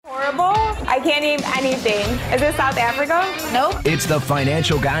can't name anything. Is it South Africa? Nope. It's the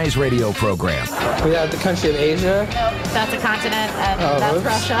Financial Guys radio program. We have the country of Asia. Nope. That's a continent, and that's oops.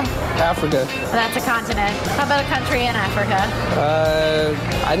 Russia. Africa. That's a continent. How about a country in Africa?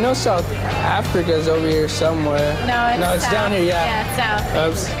 I know South Africa is over here somewhere. No, it's south. down here, yeah. Yeah, it's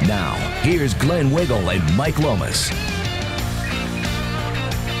south. Oops. Now, here's Glenn Wiggle and Mike Lomas.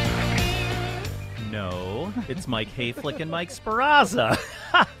 No, it's Mike Hayflick and Mike Sparazza.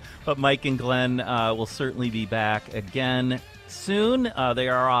 But Mike and Glenn will certainly be back again soon. They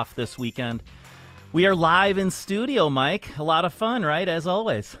are off this weekend. We are live in studio, Mike. A lot of fun, right, as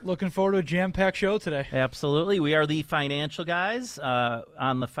always? Looking forward to a jam-packed show today. Absolutely. We are the Financial Guys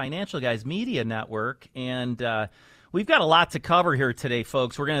on the Financial Guys Media Network, and we've got a lot to cover here today,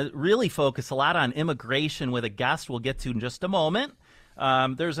 folks. We're going to really focus a lot on immigration with a guest we'll get to in just a moment.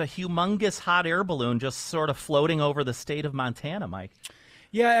 There's a humongous hot air balloon just sort of floating over the state of Montana, Mike.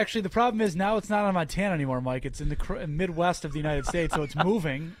 Yeah, actually, the problem is now it's not in Montana anymore, Mike. It's in the Midwest of the United States, so it's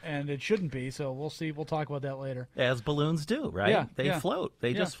moving, and it shouldn't be. So we'll see. We'll talk about that later. As balloons do, right? Yeah, They float.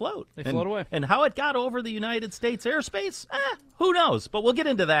 They just float. They float away. And how it got over the United States airspace, who knows? But we'll get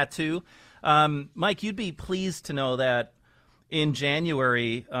into that, too. Mike, you'd be pleased to know that in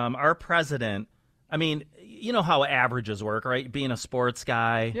January, our president, I mean, you know how averages work, right? Being a sports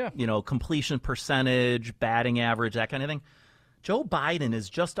guy, completion percentage, batting average, that kind of thing. Joe Biden is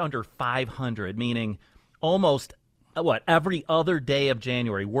just under 500, meaning almost, every other day of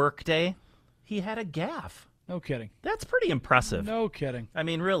January, work day, he had a gaffe. No kidding. That's pretty impressive. No kidding. I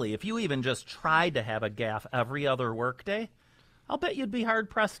mean, really, if you even just tried to have a gaffe every other work day, I'll bet you'd be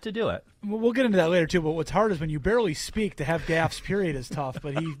hard-pressed to do it. We'll get into that later, too, but what's hard is when you barely speak, to have gaffes, period, is tough,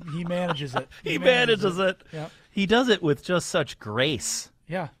 but he manages it. He manages it. Yeah. He does it with just such grace.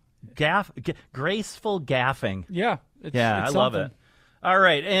 Yeah. Graceful gaffing. Yeah. It's I love it. All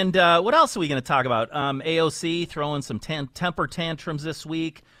right, and what else are we going to talk about? AOC throwing some temper tantrums this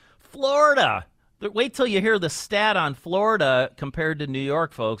week. Florida. Wait till you hear the stat on Florida compared to New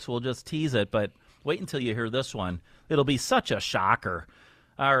York, folks. We'll just tease it, but wait until you hear this one. It'll be such a shocker.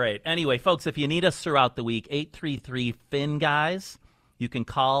 All right. Anyway, folks, if you need us throughout the week, 833-FIN-GUYS. You can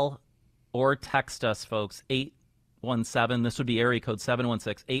call or text us, folks, 817. This would be area code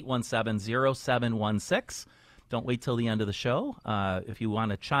 716-817-0716. Don't wait till the end of the show. If you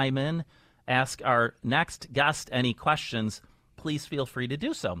want to chime in, ask our next guest any questions, please feel free to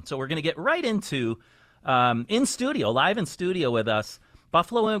do so. So we're going to get right into, live in studio with us,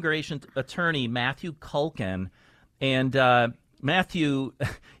 Buffalo immigration attorney Matthew Culkin. And Matthew,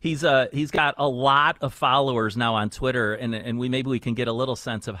 he's got a lot of followers now on Twitter, and maybe we can get a little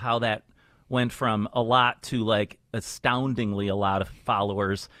sense of how that went from a lot to like astoundingly a lot of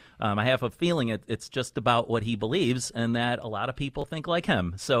followers. I have a feeling it's just about what he believes, and that a lot of people think like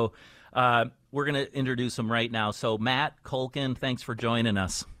him. So we're going to introduce him right now. So Matt Culkin, thanks for joining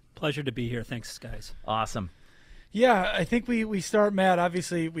us. Pleasure to be here. Thanks, guys. Awesome. Yeah, I think we start, Matt.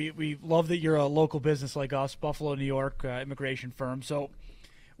 Obviously, we love that you're a local business like us, Buffalo, New York, immigration firm. So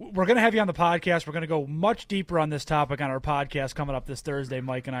we're going to have you on the podcast. We're going to go much deeper on this topic on our podcast coming up this Thursday.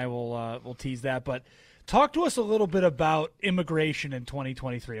 Mike and I will tease that. But talk to us a little bit about immigration in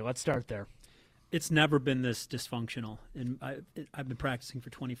 2023. Let's start there. It's never been this dysfunctional. And I've been practicing for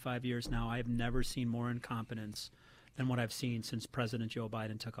 25 years now. I have never seen more incompetence than what I've seen since President Joe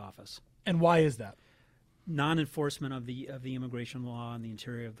Biden took office. And why is that? Non-enforcement of the immigration law in the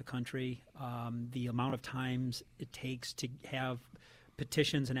interior of the country, the amount of times it takes to have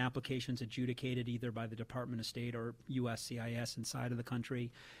petitions and applications adjudicated either by the Department of State or USCIS inside of the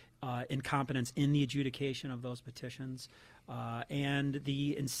country, incompetence in the adjudication of those petitions, and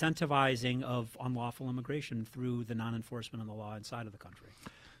the incentivizing of unlawful immigration through the non-enforcement of the law inside of the country.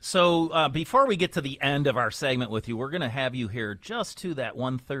 So before we get to the end of our segment with you, we're going to have you here just to that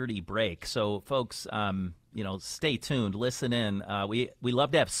 1:30 break. So, folks, stay tuned, listen in. We love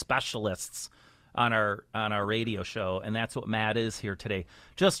to have specialists on our radio show, and that's what Matt is here today.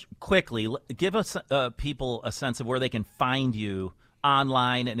 Just quickly, give us people a sense of where they can find you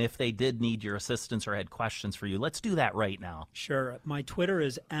online, and if they did need your assistance or had questions for you. Let's do that right now. Sure. My Twitter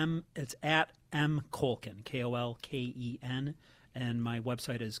is it's at @mcolkin, Kolken. And my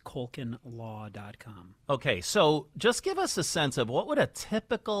website is colkinlaw.com. Okay, so just give us a sense of what would a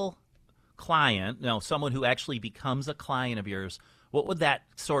typical client, someone who actually becomes a client of yours, what would that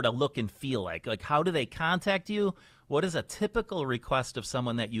sort of look and feel like? Like, how do they contact you? What is a typical request of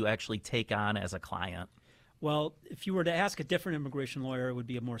someone that you actually take on as a client? Well, if you were to ask a different immigration lawyer, it would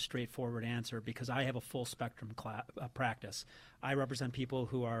be a more straightforward answer because I have a full spectrum practice. I represent people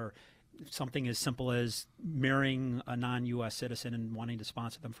who are something as simple as marrying a non-U.S. citizen and wanting to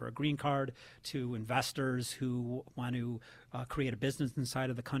sponsor them for a green card, to investors who want to create a business inside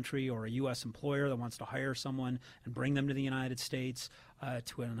of the country, or a U.S. employer that wants to hire someone and bring them to the United States,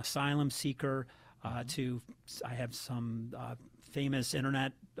 to an asylum seeker, I have some famous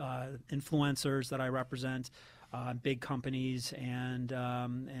internet influencers that I represent, big companies, and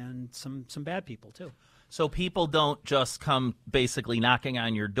some bad people too. So people don't just come basically knocking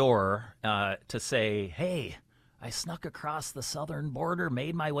on your door to say, hey, I snuck across the southern border,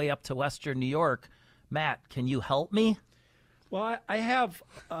 made my way up to Western New York. Matt, can you help me? Well,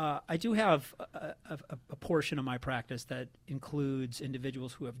 I do have a portion of my practice that includes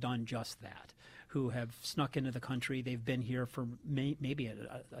individuals who have done just that, who have snuck into the country. They've been here for maybe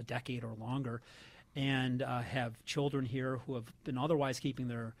a decade or longer, and have children here who have been otherwise keeping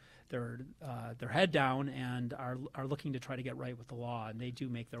their head down and are looking to try to get right with the law. And they do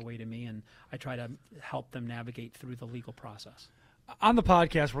make their way to me, and I try to help them navigate through the legal process. On the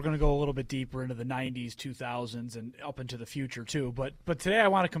podcast, we're going to go a little bit deeper into the 90s, 2000s, and up into the future too. But today I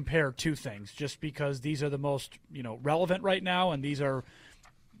want to compare two things, just because these are the most relevant right now, and these are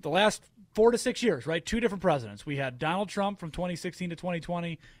the last 4 to 6 years, right? Two different presidents. We had Donald Trump from 2016 to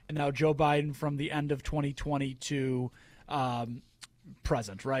 2020, and now Joe Biden from the end of 2020 to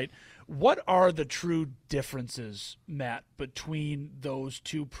present, right? What are the true differences, Matt, between those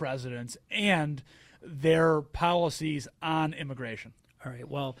two presidents and their policies on immigration? All right.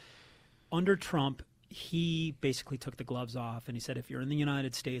 Well, under Trump, he basically took the gloves off and he said, if you're in the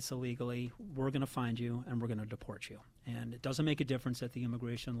United States illegally, we're going to find you and we're going to deport you. And it doesn't make a difference that the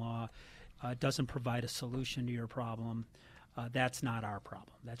immigration law doesn't provide a solution to your problem. That's not our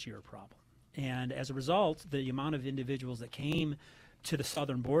problem. That's your problem. And as a result, the amount of individuals that came to the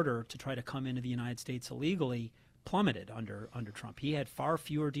southern border to try to come into the United States illegally plummeted under Trump. He had far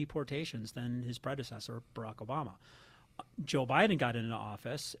fewer deportations than his predecessor, Barack Obama. Joe Biden got into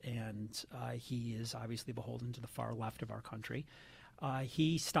office, and he is obviously beholden to the far left of our country.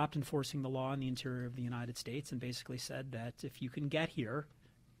 He stopped enforcing the law in the interior of the United States and basically said that if you can get here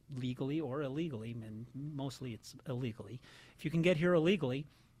legally or illegally, and mostly it's illegally, if you can get here illegally,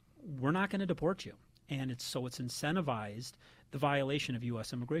 we're not going to deport you. And it's incentivized the violation of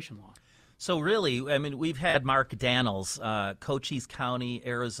U.S. immigration law. So really, I mean, we've had Mark Daniels, Cochise County,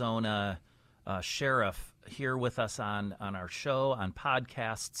 Arizona sheriff, here with us on our show, on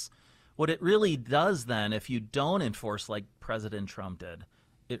podcasts. What it really does then, if you don't enforce like President Trump did,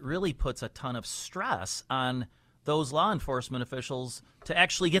 it really puts a ton of stress on those law enforcement officials to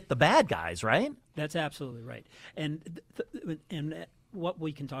actually get the bad guys, right? That's absolutely right. And what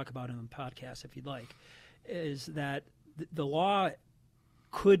we can talk about in the podcast, if you'd like, is that the law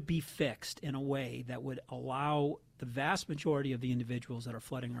could be fixed in a way that would allow the vast majority of the individuals that are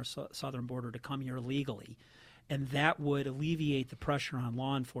flooding our southern border to come here legally, and that would alleviate the pressure on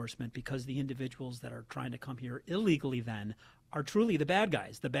law enforcement, because the individuals that are trying to come here illegally then are truly the bad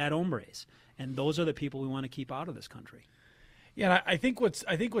guys, the bad hombres, and those are the people we want to keep out of this country. Yeah, and I think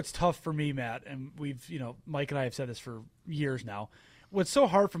what's tough for me, Matt, and we've Mike and I have said this for years now. What's so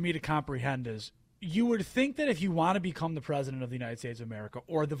hard for me to comprehend is, you would think that if you want to become the president of the United States of America,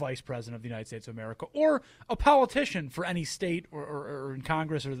 or the vice president of the United States of America, or a politician for any state or in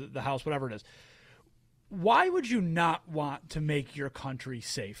Congress or the House, whatever it is, why would you not want to make your country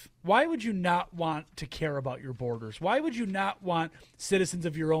safe? Why would you not want to care about your borders? Why would you not want citizens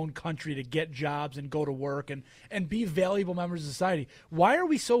of your own country to get jobs and go to work and be valuable members of society? Why are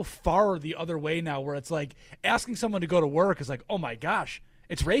we so far the other way now, where it's like asking someone to go to work is like, oh my gosh,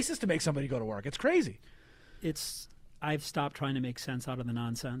 it's racist to make somebody go to work. It's crazy. I've stopped trying to make sense out of the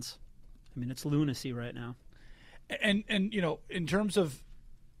nonsense. I mean, it's lunacy right now. And in terms of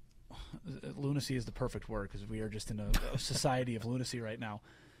lunacy is the perfect word, because we are just in a society of lunacy right now.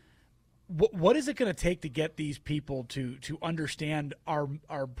 What is it going to take to get these people to understand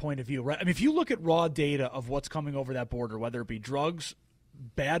our point of view, right? I mean, if you look at raw data of what's coming over that border, whether it be drugs,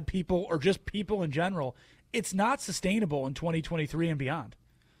 bad people, or just people in general, it's not sustainable in 2023 and beyond.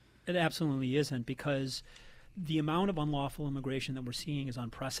 It absolutely isn't, because the amount of unlawful immigration that we're seeing is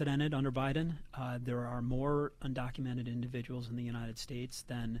unprecedented under Biden. There are more undocumented individuals in the United States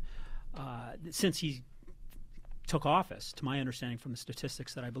than since he took office, to my understanding from the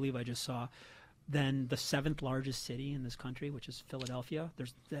statistics that I believe I just saw, than the 7th largest city in this country, which is Philadelphia.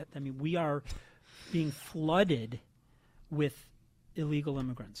 We are being flooded with illegal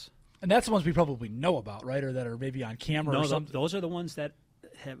immigrants. And that's the ones we probably know about, right? Or that are maybe on camera or something. Those are the ones that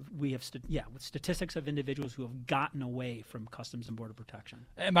with statistics of individuals who have gotten away from Customs and Border Protection.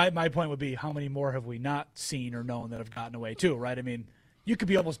 And my point would be, how many more have we not seen or known that have gotten away too, right? I mean, You could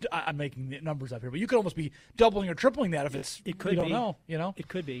be almost, I'm making the numbers up here, but you could almost be doubling or tripling that if it's, It could you don't be. know, you know? It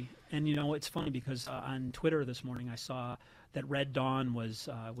could be. And, it's funny because on Twitter this morning I saw that Red Dawn was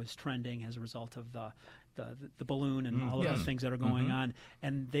trending as a result of the balloon and all of the things that are going on.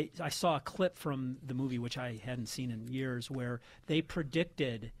 And I saw a clip from the movie, which I hadn't seen in years, where they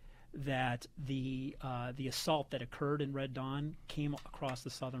predicted that the assault that occurred in Red Dawn came across the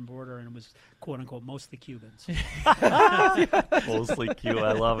southern border and was, quote unquote, mostly Cubans. Mostly Q.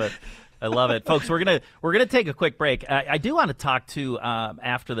 I love it, folks. We're gonna take a quick break. I do want to talk to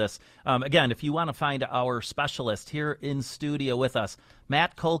after this. Again, if you want to find our specialist here in studio with us,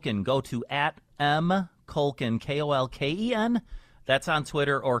 Matt Kolken, go to @mkolken KOLKEN. That's on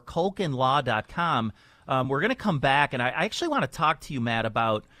Twitter, or KolkenLaw.com. We're gonna come back, and I actually want to talk to you, Matt,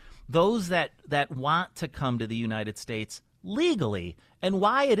 about those that want to come to the United States legally, and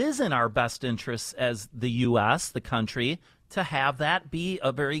why it is in our best interests as the U.S., the country, to have that be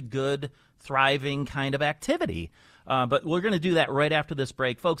a very good, thriving kind of activity. But we're going to do that right after this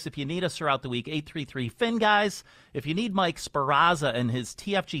break. Folks, if you need us throughout the week, 833-FIN-GUYS. If you need Mike Sparazza and his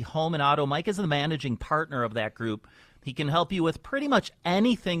TFG Home and Auto, Mike is the managing partner of that group. He can help you with pretty much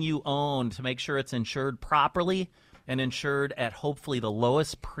anything you own to make sure it's insured properly and insured at hopefully the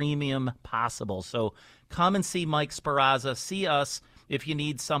lowest premium possible. So come and see Mike Sparazza. See us if you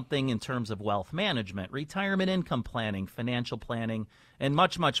need something in terms of wealth management, retirement income planning, financial planning, and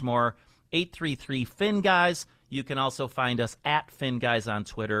much, much more. 833-FIN-GUYS. You can also find us @FinGuys on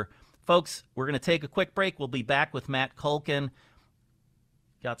Twitter. Folks, we're going to take a quick break. We'll be back with Matt Kolken.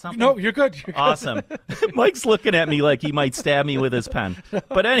 Got something? No, you're good. You're good. Awesome. Mike's looking at me like he might stab me with his pen.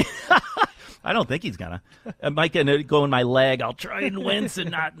 But I don't think he's gonna. Mike gonna go in my leg. I'll try and wince and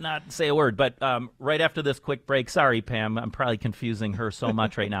not say a word. But right after this quick break, sorry, Pam, I'm probably confusing her so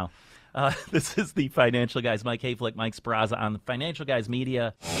much right now. This is the Financial Guys, Mike Hayflick, Mike Sparazza on the Financial Guys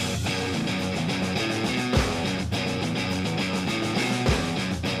Media.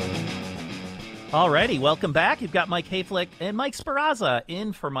 Alrighty, welcome back. You've got Mike Hayflick and Mike Sparazza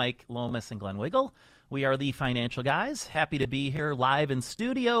in for Mike Lomas and Glenn Wiggle. We are the Financial Guys. Happy to be here live in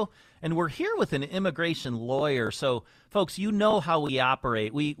studio. And we're here with an immigration lawyer. So, folks, you know how we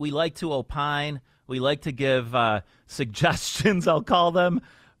operate. We like to opine. We like to give suggestions, I'll call them.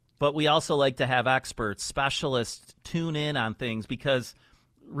 But we also like to have experts, specialists tune in on things because,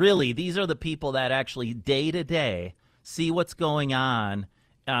 really, these are the people that actually day to day see what's going on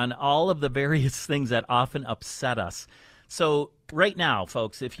all of the various things that often upset us. So right now,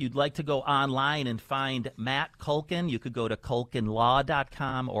 folks, if you'd like to go online and find Matt Kolken, you could go to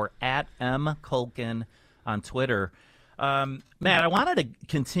KolkenLaw.com or @mkolken on Twitter. Matt, I wanted to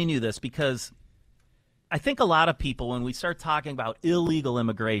continue this because I think a lot of people, when we start talking about illegal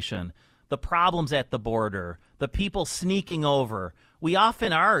immigration, the problems at the border, the people sneaking over, we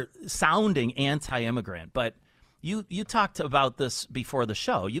often are sounding anti-immigrant, but You talked about this before the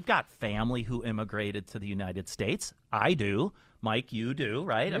show. You've got family who immigrated to the United States. I do. Mike, you do,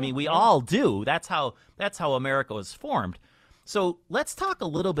 right? Yeah, I mean, we all do. That's how America was formed. So let's talk a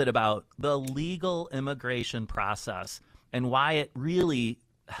little bit about the legal immigration process and why it really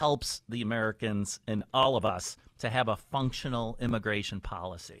helps the Americans and all of us to have a functional immigration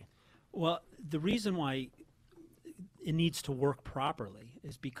policy. Well, the reason why it needs to work properly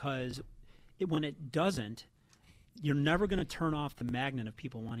is because when it doesn't, you're never going to turn off the magnet of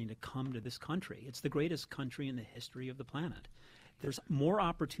people wanting to come to this country. It's the greatest country in the history of the planet. There's more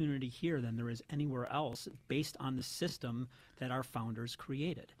opportunity here than there is anywhere else based on the system that our founders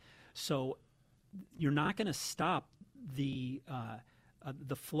created. So you're not going to stop the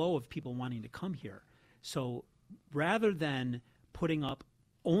flow of people wanting to come here. So rather than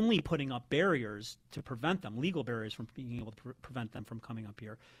only putting up barriers to prevent them, legal barriers from being able to prevent them from coming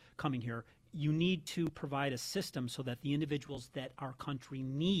here, you need to provide a system so that the individuals that our country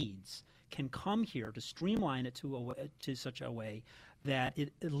needs can come here, to streamline it to such a way that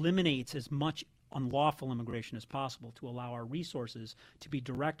it eliminates as much unlawful immigration as possible, to allow our resources to be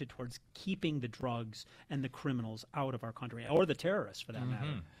directed towards keeping the drugs and the criminals out of our country, or the terrorists for that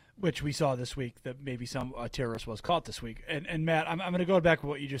matter. Which we saw this week, that maybe some terrorist was caught this week. And Matt, I'm going to go back to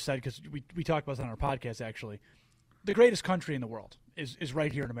what you just said, because we talked about this on our podcast, actually. The greatest country in the world is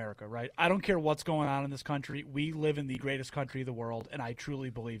right here in America, right? I don't care what's going on in this country. We live in the greatest country of the world, and I truly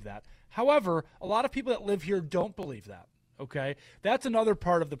believe that. However, a lot of people that live here don't believe that, okay? That's another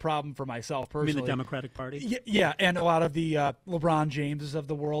part of the problem for myself personally. You mean the Democratic Party? Yeah, and a lot of the LeBron Jameses of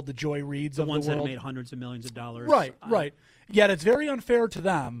the world, the Joy Reids of the world. The ones that have made hundreds of millions of dollars. Right. Yet it's very unfair to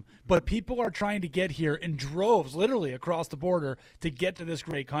them, but people are trying to get here in droves, literally across the border, to get to this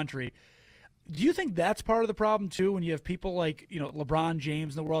great country. Do you think that's part of the problem too? When you have people like LeBron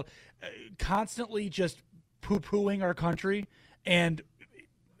James in the world constantly just poo-pooing our country, and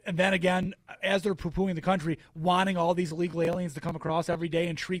then again, as they're poo-pooing the country, wanting all these illegal aliens to come across every day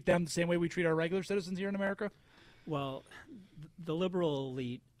and treat them the same way we treat our regular citizens here in America? Well, the liberal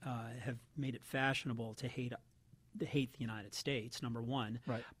elite have made it fashionable to hate the United States, number one.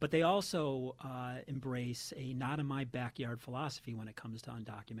 Right. But they also embrace a not in my backyard philosophy when it comes to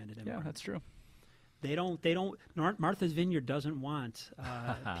undocumented immigrants. Yeah, that's true. They don't. Martha's Vineyard doesn't want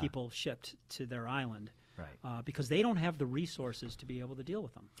people shipped to their island. Right. Because they don't have the resources to be able to deal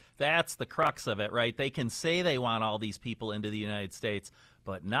with them. That's the crux of it, right? They can say they want all these people into the United States,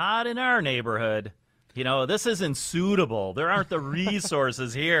 but not in our neighborhood. This isn't suitable. There aren't the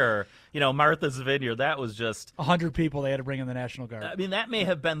resources here. Martha's Vineyard, that was just 100 people they had to bring in the National Guard. I mean, that may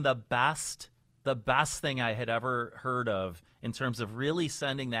have been the best thing I had ever heard of in terms of really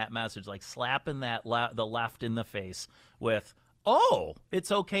sending that message, like slapping the left in the face with, oh,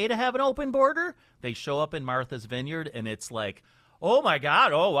 it's okay to have an open border? They show up in Martha's Vineyard, and it's like, oh, my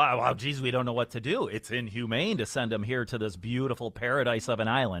God, oh, wow, geez, we don't know what to do. It's inhumane to send them here to this beautiful paradise of an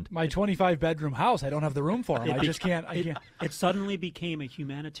island. My 25-bedroom house, I don't have the room for them. I just can't. It suddenly became a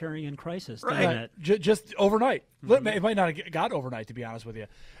humanitarian crisis, Right. didn't it? Just overnight. It might not have got overnight, to be honest with you.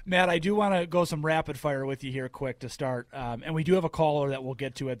 Matt, I do want to go some rapid fire with you here quick to start. And we do have a caller that we'll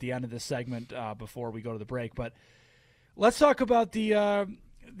get to at the end of this segment before we go to the break. But let's talk about the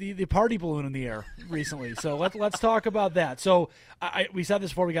party balloon in the air recently. So let's talk about that. So we said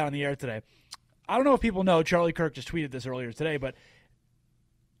this before we got on the air today. I don't know if people know, Charlie Kirk just tweeted this earlier today, but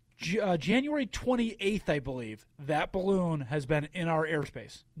January 28th, I believe, that balloon has been in our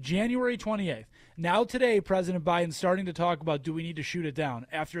airspace. January 28th. Now today, President Biden's starting to talk about, do we need to shoot it down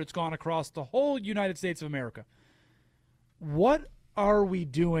after it's gone across the whole United States of America? What are we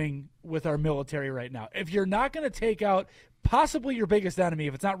doing with our military right now? If you're not going to take out possibly your biggest enemy,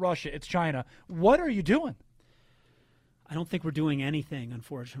 if it's not Russia, it's China, what are you doing? I don't think we're doing anything,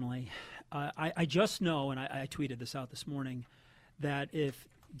 unfortunately. I just know, and I tweeted this out this morning, that if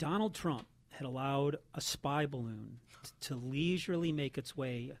Donald Trump had allowed a spy balloon to leisurely make its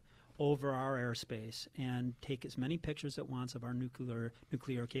way over our airspace and take as many pictures at once of our nuclear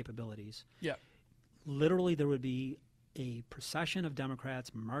capabilities, literally there would be a procession of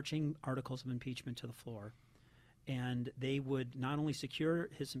Democrats marching articles of impeachment to the floor, and they would not only secure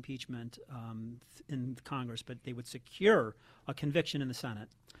his impeachment in Congress, but they would secure a conviction in the Senate,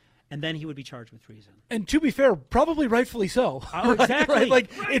 and then he would be charged with treason. And to be fair, probably rightfully so. Exactly. Right? Like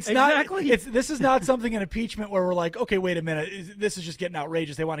it's exactly. not. This is not something in impeachment where we're like, okay, wait a minute, this is just getting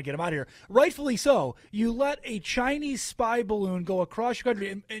outrageous. They want to get him out of here. Rightfully so. You let a Chinese spy balloon go across your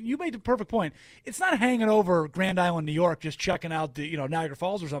country, and you made the perfect point. It's not hanging over Grand Island, New York, just checking out the Niagara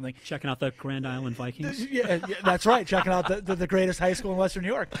Falls or something. Checking out the Grand Island Vikings. Yeah, that's right. Checking out the greatest high school in Western New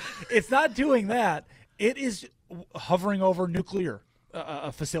York. It's not doing that. It is hovering over nuclear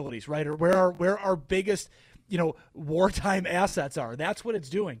facilities, right? Or where our biggest, wartime assets are. That's what it's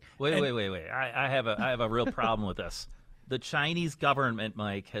doing. Wait. I have a real problem with this. The Chinese government,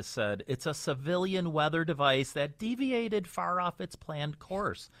 Mike, has said it's a civilian weather device that deviated far off its planned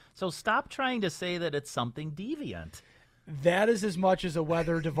course. So stop trying to say that it's something deviant. That is as much as a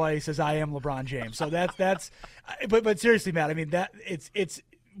weather device as I am LeBron James. So that's but seriously, Matt, I mean that it's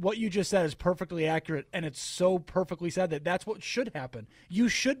what you just said is perfectly accurate, and it's so perfectly said that that's what should happen. You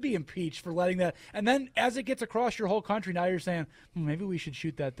should be impeached for letting that. And then as it gets across your whole country, now you're saying, maybe we should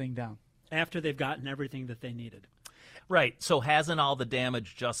shoot that thing down. After they've gotten everything that they needed. Right. So hasn't all the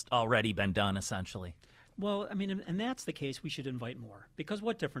damage just already been done, essentially? Well, I mean, and that's the case. We should invite more, because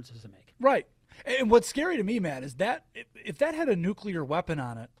what difference does it make? Right. And what's scary to me, Matt, is that if that had a nuclear weapon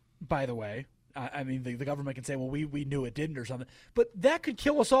on it, by the way, I mean, the government can say, well, we knew it didn't or something, but that could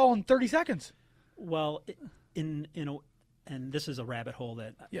kill us all in 30 seconds. Well, and this is a rabbit hole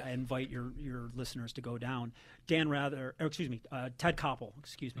that I invite your listeners to go down. Ted Koppel,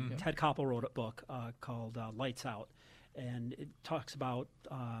 Ted Koppel wrote a book called Lights Out, and it talks about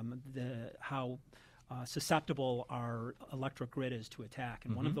how susceptible our electric grid is to attack.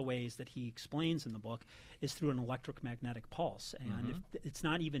 And one of the ways that he explains in the book is through an electromagnetic pulse. And if it's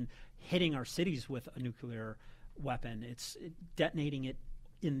not even hitting our cities with a nuclear weapon, it's detonating it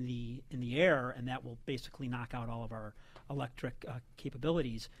in the air, and that will basically knock out all of our electric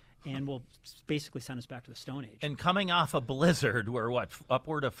capabilities and will basically send us back to the Stone Age. And coming off a blizzard where,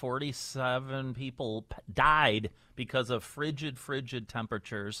 upward of 47 people died because of frigid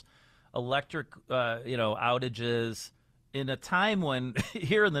temperatures, electric, outages, in a time when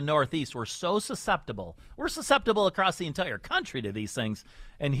here in the Northeast we're so susceptible. We're susceptible across the entire country to these things.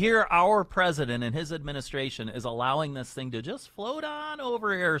 And here our president and his administration is allowing this thing to just float on over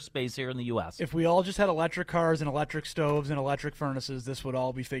airspace here in the U.S. If we all just had electric cars and electric stoves and electric furnaces, this would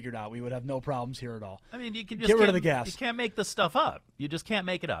all be figured out. We would have no problems here at all. I mean, you can just get rid of the gas. You can't make this stuff up. You just can't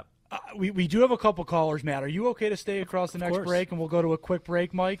make it up. We do have a couple callers, Matt. Are you okay to stay across the next course. break, and we'll go to a quick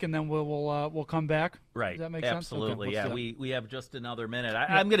break, Mike, and then we'll come back? Right. Does that make Absolutely. sense? Okay, Yeah. We have just another minute.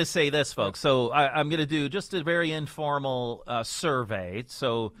 I'm going to say this, folks. So I'm going to do just a very informal survey.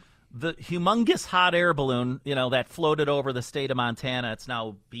 So the humongous hot air balloon, that floated over the state of Montana, it's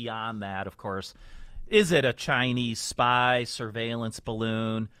now beyond that, of course. Is it a Chinese spy surveillance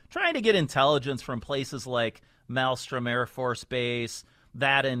balloon trying to get intelligence from places like Malmstrom Air Force Base,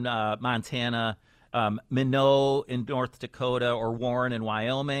 that in Montana, Minot in North Dakota, or Warren in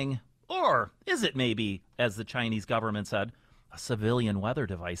Wyoming? Or is it maybe, as the Chinese government said, a civilian weather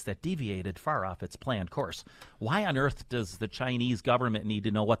device that deviated far off its planned course? Why on earth does the Chinese government need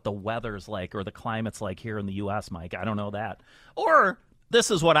to know what the weather's like or the climate's like here in the U.S., Mike? I don't know that. Or this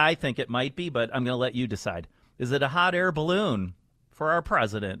is what I think it might be, but I'm going to let you decide. Is it a hot air balloon for our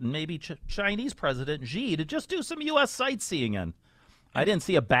president and maybe Chinese President Xi to just do some U.S. sightseeing in? I didn't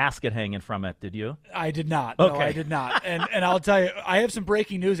see a basket hanging from it, did you? I did not. Okay. No, I did not. And I'll tell you, I have some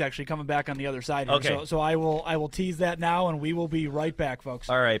breaking news actually coming back on the other side here. Okay. So I will tease that now, and we will be right back, folks.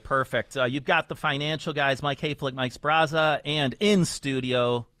 All right, perfect. You've got the financial guys, Mike Hayflick, Mike Spraza, and in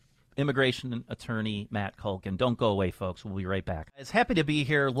studio, immigration attorney Matt Culkin. Don't go away, folks. We'll be right back. It's happy to be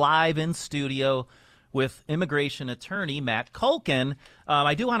here live in studio with immigration attorney Matt Culkin.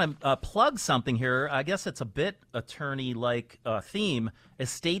 I do want to plug something here. I guess it's a bit attorney-like theme,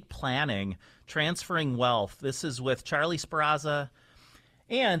 estate planning, transferring wealth. This is with Charlie Spraza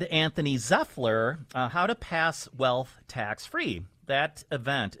and Anthony Zeffler, how to pass wealth tax-free. That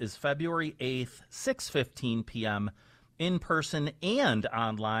event is February 8th, 6:15 p.m., in person and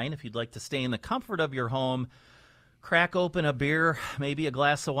online. If you'd like to stay in the comfort of your home, crack open a beer, maybe a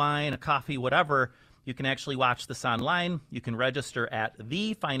glass of wine, a coffee, whatever, you can actually watch this online. You can register at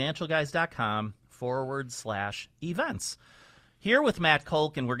thefinancialguys.com/events. Here with Matt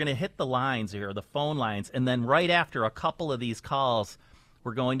Culkin, we're going to hit the lines here, the phone lines, and then right after a couple of these calls,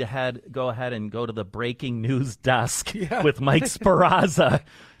 we're going to go ahead and go to the breaking news desk with Mike Spraza.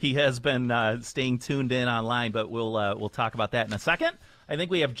 He has been staying tuned in online, but we'll talk about that in a second. I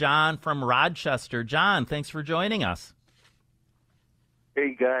think we have John from Rochester. John, thanks for joining us.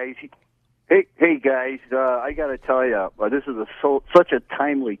 Hey, guys. Hey, guys. I got to tell you, this is such a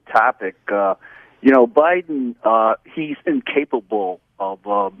timely topic. Biden, he's incapable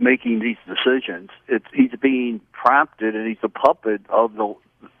of making these decisions. He's being prompted, and he's a puppet of the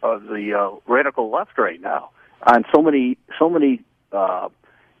radical left right now on so many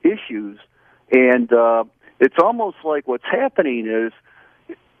issues. And it's almost like what's happening is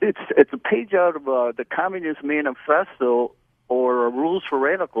it's a page out of the Communist Manifesto or Rules for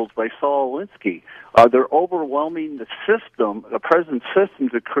Radicals by Saul Alinsky. They're overwhelming the system, the present system,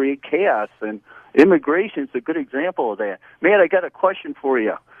 to create chaos, and immigration is a good example of that. Man, I got a question for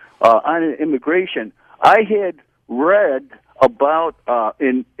you on immigration. I had read about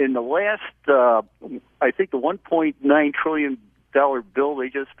in the last, I think the $1.9 trillion bill they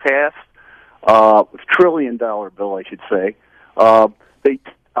just passed, $1 trillion bill, I should say. I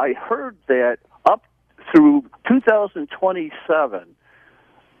heard that up through 2027,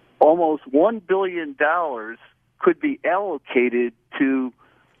 almost $1 billion could be allocated to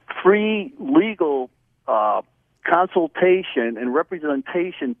free legal consultation and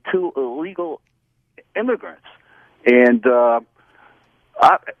representation to illegal immigrants. And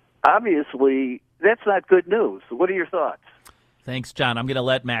obviously, that's not good news. What are your thoughts? Thanks, John. I'm going to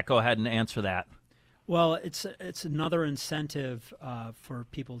let Matt go ahead and answer that. Well, it's another incentive for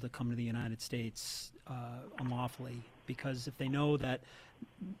people to come to the United States unlawfully, because if they know that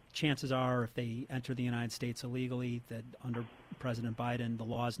chances are if they enter the United States illegally, that under President Biden the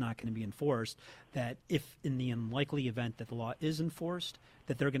law is not going to be enforced, that if in the unlikely event that the law is enforced,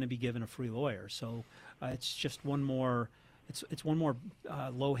 that they're going to be given a free lawyer. So it's just one more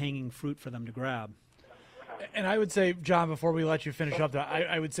low-hanging fruit for them to grab. And I would say, John, before we let you finish up,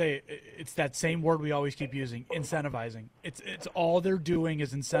 I would say it's that same word we always keep using, incentivizing. It's all they're doing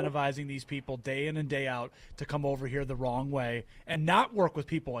is incentivizing these people day in and day out to come over here the wrong way and not work with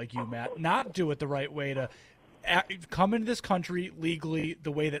people like you, Matt, not do it the right way, to come into this country legally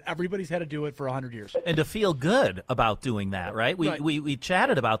the way that everybody's had to do it for 100 years. And to feel good about doing that, right? We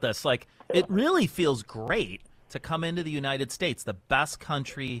chatted about this. Like, it really feels great to come into the United States, the best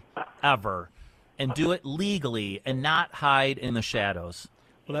country ever, and do it legally and not hide in the shadows.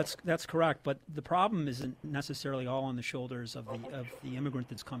 Well, that's correct, but the problem isn't necessarily all on the shoulders of the immigrant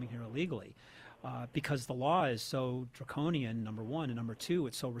that's coming here illegally, because the law is so draconian, number one, and number two,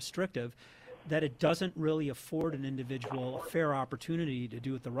 it's so restrictive that it doesn't really afford an individual a fair opportunity to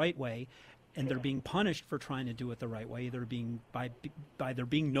do it the right way, and they're being punished for trying to do it the right way. They're being by there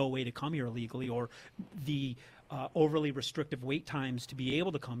being no way to come here legally, or the overly restrictive wait times to be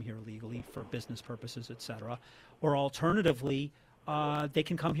able to come here legally for business purposes, etc. Or alternatively, they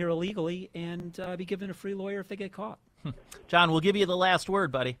can come here illegally and be given a free lawyer if they get caught. John, we'll give you the last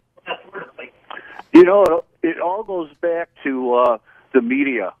word, buddy. You know, it all goes back to the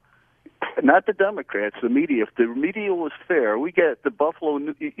media, not the Democrats. The media. If the media was fair, we get the Buffalo.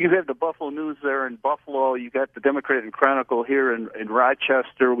 You have the Buffalo News there in Buffalo. You got the Democrat Chronicle here in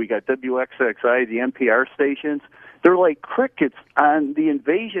Rochester. We got WXXI, the NPR stations. They're like crickets on the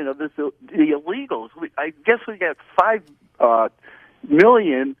invasion of the illegals. I guess we got 5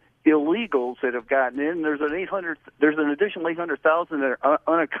 million illegals that have gotten in. There's an additional 800,000 that are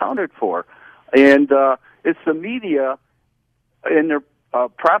unaccounted for, and it's the media and their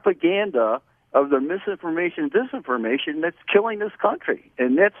propaganda of their misinformation, disinformation that's killing this country.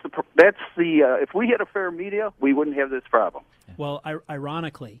 And that's the if we had a fair media, we wouldn't have this problem. Well,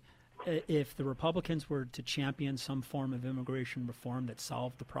 ironically, if the Republicans were to champion some form of immigration reform that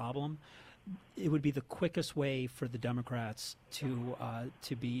solved the problem, it would be the quickest way for the Democrats to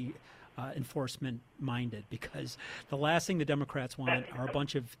be enforcement-minded, because the last thing the Democrats want are a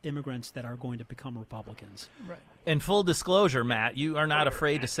bunch of immigrants that are going to become Republicans. Right. In full disclosure, Matt, you are not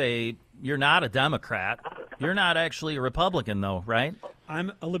afraid to say you're not a Democrat. You're not actually a Republican, though, right?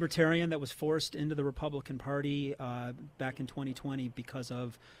 I'm a libertarian that was forced into the Republican Party back in 2020 because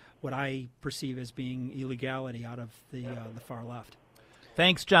of what I perceive as being illegality out of the far left.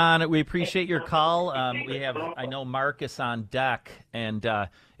 Thanks, John. We appreciate your call. We have, I know, Marcus on deck. And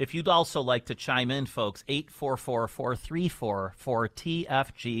if you'd also like to chime in, folks,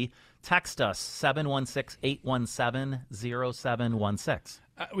 844-434-4TFG. Text us, 716-817-0716.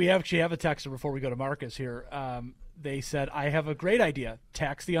 We actually have a texter before we go to Marcus here. They said, I have a great idea,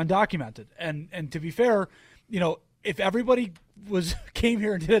 tax the undocumented. And to be fair, you know, if everybody came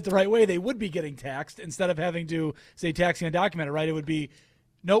here and did it the right way, they would be getting taxed instead of having to say tax the undocumented, right? It would be,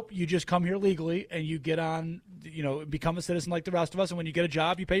 nope, you just come here legally and you get on, you know, become a citizen like the rest of us. And when you get a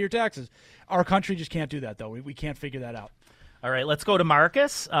job, you pay your taxes. Our country just can't do that, though. We can't figure that out. All right, let's go to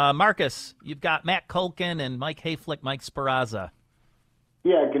Marcus. Marcus, you've got Matt Culkin and Mike Hayflick, Mike Speraza.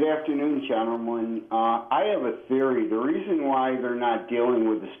 Yeah, good afternoon, gentlemen. I have a theory. The reason why they're not dealing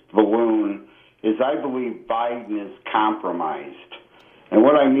with this balloon is I believe Biden is compromised. And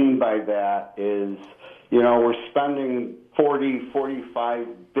what I mean by that is, you know, we're spending $45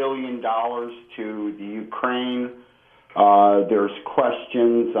 billion to the Ukraine. There's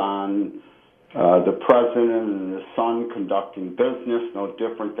questions on the president and his son conducting business, no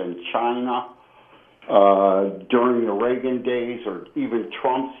different than China. During the Reagan days or even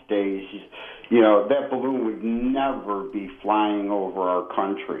Trump's days, you know, that balloon would never be flying over our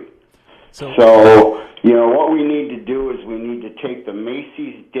country. So, you know, what we need to do is we need to take the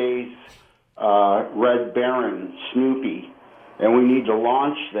Macy's Days Red Baron Snoopy, and we need to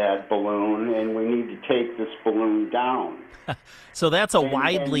launch that balloon, and we need to take this balloon down. So that's a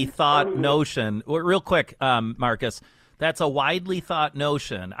widely thought notion. Real quick, Marcus, that's a widely thought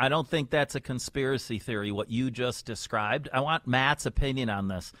notion. I don't think that's a conspiracy theory, what you just described. I want Matt's opinion on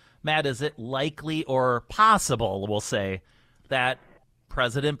this. Matt, is it likely or possible, we'll say, that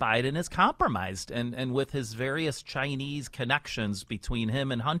President Biden is compromised and with his various Chinese connections between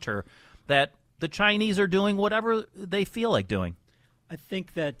him and Hunter, that the Chinese are doing whatever they feel like doing? I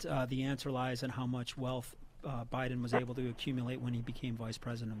think that the answer lies in how much wealth Biden was able to accumulate when he became vice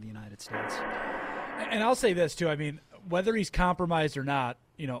president of the United States. And I'll say this, too. I mean, whether he's compromised or not,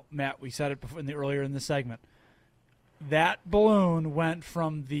 you know, Matt, we said it before earlier in the segment, that balloon went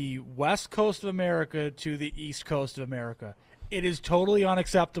from the west coast of America to the east coast of America. It is totally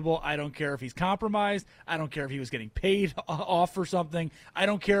unacceptable. I don't care if he's compromised. I don't care if he was getting paid off for something. I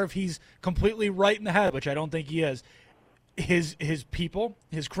don't care if he's completely right in the head, which I don't think he is. His people,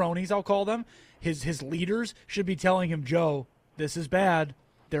 his cronies, I'll call them, his leaders should be telling him, Joe, this is bad.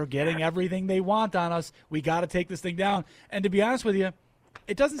 They're getting everything they want on us. We got to take this thing down. And to be honest with you,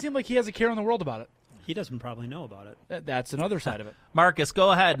 it doesn't seem like he has a care in the world about it. He doesn't probably know about it. That's another side of it. Marcus,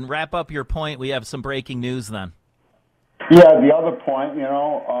 go ahead and wrap up your point. We have some breaking news then. Yeah, the other point, you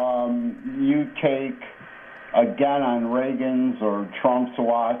know, you take, again, on Reagan's or Trump's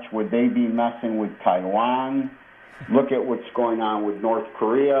watch, would they be messing with Taiwan? Look at what's going on with North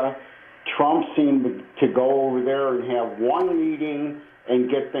Korea. Trump seemed to go over there and have one meeting and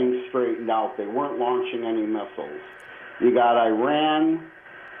get things straightened out. They weren't launching any missiles. You got Iran.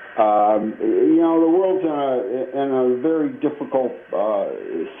 The world's in a very difficult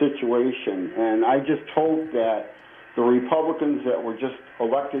situation, and I just hope that the Republicans that were just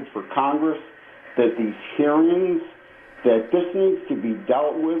elected for Congress, that these hearings, that this needs to be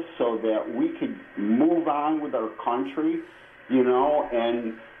dealt with so that we could move on with our country,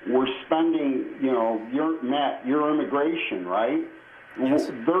 and we're spending, Matt, your immigration, right? Yes.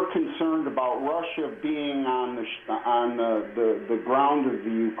 They're concerned about Russia being on the ground of the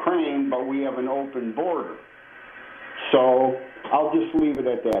Ukraine, but we have an open border. So I'll just leave it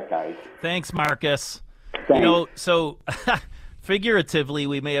at that, guys. Thanks, Marcus. Thanks. So figuratively,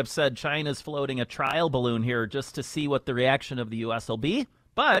 we may have said China's floating a trial balloon here just to see what the reaction of the U.S. will be.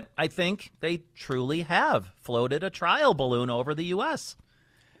 But I think they truly have floated a trial balloon over the U.S.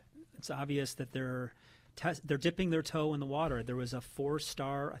 It's obvious that they're dipping their toe in the water. There was a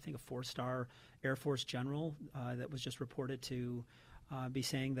four-star Air Force general that was just reported to be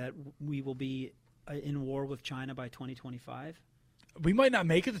saying that we will be in war with China by 2025. We might not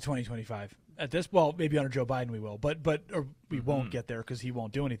make it to 2025 at this. Well, maybe under Joe Biden we will, but we won't get there because he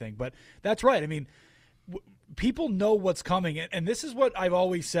won't do anything. But that's right. I mean, people know what's coming, and this is what I've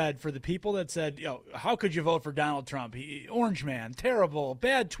always said for the people that said, how could you vote for Donald Trump? Orange man, terrible,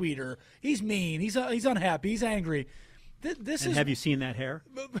 bad tweeter. He's mean. He's unhappy. He's angry. Have you seen that hair?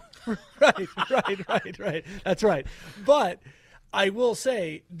 Right. That's right. But I will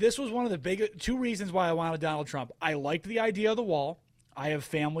say this was one of the big two reasons why I wanted Donald Trump. I liked the idea of the wall. I have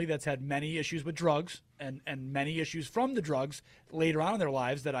family that's had many issues with drugs and many issues from the drugs later on in their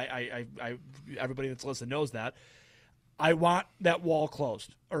lives that I everybody that's listening knows that. I want that wall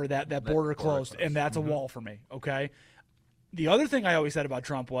closed or that border closed, and that's a wall for me, okay? The other thing I always said about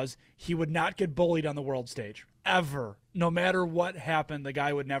Trump was he would not get bullied on the world stage, ever. No matter what happened, the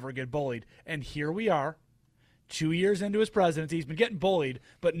guy would never get bullied. And here we are. 2 years into his presidency, he's been getting bullied,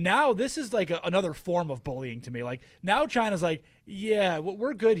 but now this is like another form of bullying to me. Like, now China's like, yeah,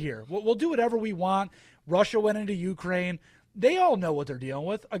 we're good here. We'll do whatever we want. Russia went into Ukraine. They all know what they're dealing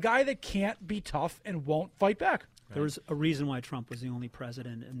with. A guy that can't be tough and won't fight back. Right. There was a reason why Trump was the only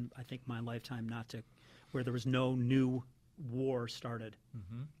president in, I think, my lifetime where there was no new war started.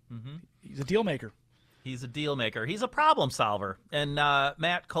 He's a deal maker. He's a deal maker. He's a problem solver. And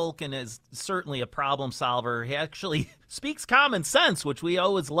Matt Colkin is certainly a problem solver. He actually speaks common sense, which we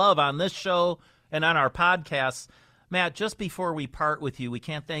always love on this show and on our podcasts. Matt, just before we part with you, we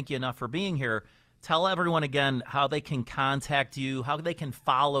can't thank you enough for being here. Tell everyone again how they can contact you, how they can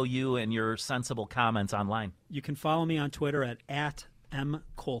follow you and your sensible comments online. You can follow me on Twitter at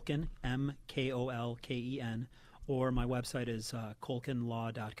mcolken, MKOLKEN, or my website is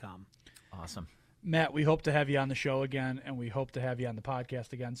colkinlaw.com. Awesome. Matt, we hope to have you on the show again, and we hope to have you on the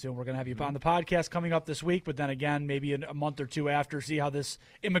podcast again soon. We're going to have you on the podcast coming up this week, but then again, maybe in a month or two after, see how this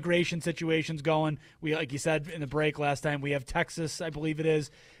immigration situation's going. We, like you said in the break last time, we have Texas, I believe it is,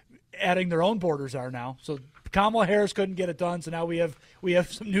 adding their own borders are now. So Kamala Harris couldn't get it done, so now we have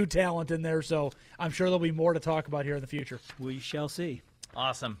some new talent in there. So I'm sure there'll be more to talk about here in the future. We shall see.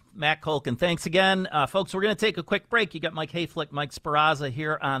 Awesome. Matt Colkin, thanks again. Folks, we're going to take a quick break. You got Mike Hayflick, Mike Speraza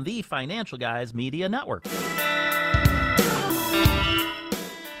here on the Financial Guys Media Network.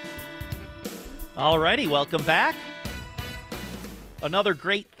 All righty, welcome back. Another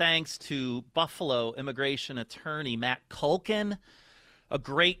great thanks to Buffalo immigration attorney Matt Colkin. A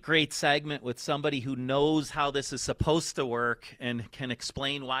great segment with somebody who knows how this is supposed to work and can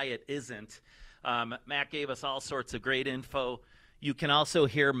explain why it isn't. Matt gave us all sorts of great info. You can also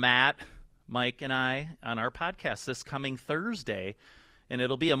hear Matt, Mike, and I on our podcast this coming Thursday, and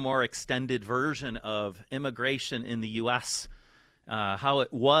it'll be a more extended version of immigration in the U.S., how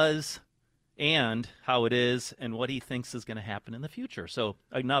it was and how it is and what he thinks is going to happen in the future. So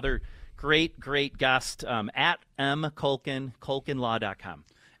another great guest at mcolkin, colkinlaw.com.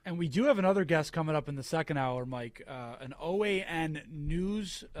 And we do have another guest coming up in the second hour, Mike, an OAN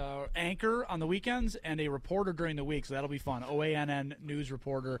news anchor on the weekends and a reporter during the week, so that'll be fun. OANN news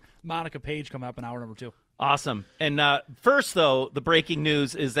reporter Monica Page coming up in hour number 2. Awesome. And first, though, the breaking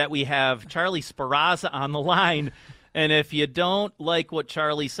news is that we have Charlie Speraza on the line, and if you don't like what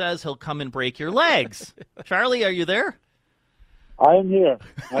Charlie says, he'll come and break your legs. Charlie, are you there? I am here.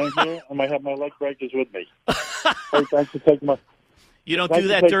 I might have my leg breakers with me. Hey, thanks for taking my... You don't do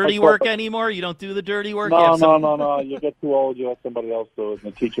that dirty work anymore? You don't do the dirty work? No. You get too old, you let somebody else do it,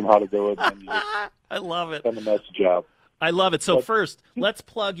 and they teach them how to do it. And I love it. Send them that job. I love it. So first, let's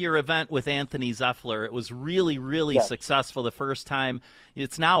plug your event with Anthony Zeffler. It was really, really successful the first time.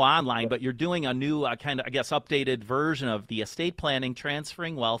 It's now online, but you're doing a new kind of, I guess, updated version of the estate planning,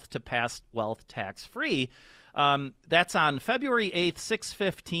 transferring wealth to pass wealth tax-free. That's on February 8th,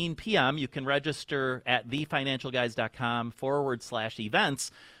 6:15 p.m. You can register at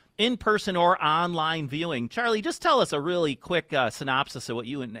thefinancialguys.com/events, in person or online viewing. Charlie, just tell us a really quick synopsis of what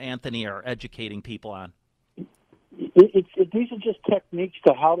you and Anthony are educating people on. These are just techniques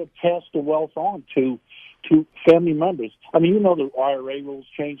to how to pass the wealth on to family members. I mean, you know the IRA rules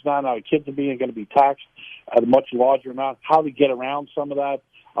change now. Now the kids are going to be taxed at a much larger amount. How to get around some of that,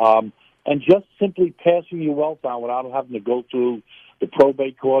 and just simply passing your wealth on without having to go through the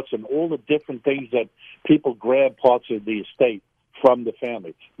probate courts and all the different things that people grab parts of the estate from the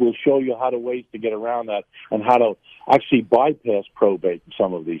family. We'll show you how to ways to get around that and how to actually bypass probate and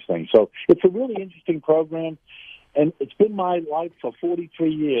some of these things. So it's a really interesting program. And it's been my life for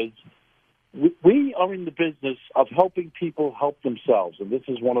 43 years. We are in the business of helping people help themselves, and this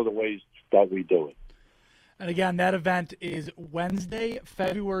is one of the ways that we do it. And again, that event is Wednesday,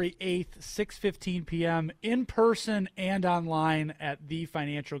 February 8th, 6:15 p.m. in person and online at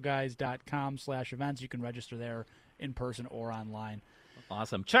thefinancialguys.com/events. You can register there in person or online.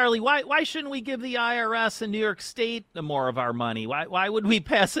 Awesome. Charlie, why shouldn't we give the IRS in New York State more of our money? Why would we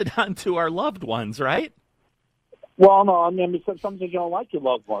pass it on to our loved ones, right? Well, no, I mean, sometimes you don't like your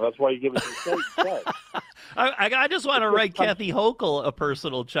loved one. That's why you give it to the state instead. I just want to write Kathy Hochul a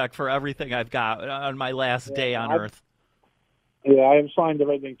personal check for everything I've got on my last day on Earth. Yeah, I have signed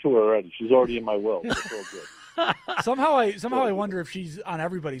everything to her already. She's already in my will. It's all good. Somehow I wonder if she's on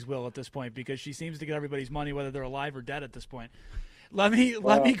everybody's will at this point, because she seems to get everybody's money whether they're alive or dead at this point. Let me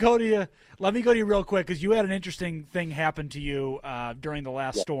go to you. Let me go to you real quick, because you had an interesting thing happen to you during the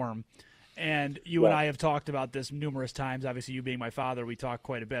last storm. And you and I have talked about this numerous times. Obviously, you being my father, we talk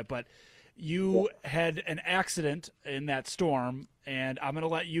quite a bit. But you had an accident in that storm, and I'm going to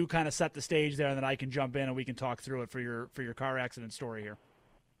let you kind of set the stage there, and then I can jump in and we can talk through it for your car accident story here.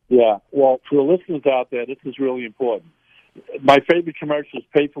 Yeah, well, for the listeners out there, this is really important. My favorite commercial is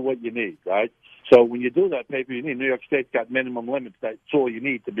pay for what you need, right? So when you do that, pay for what you need. New York State's got minimum limits. That's all you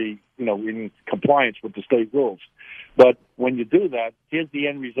need to be, in compliance with the state rules. But when you do that, here's the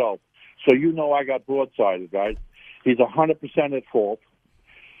end result. So I got broadsided, right? He's 100% at fault.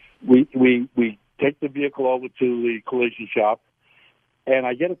 We take the vehicle over to the collision shop, and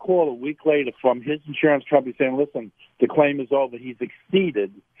I get a call a week later from his insurance company saying, listen, the claim is over. He's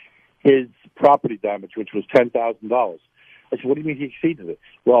exceeded his property damage, which was $10,000. I said, what do you mean he exceeded it?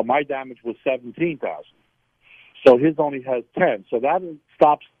 Well, my damage was $17,000. So his only has 10. So that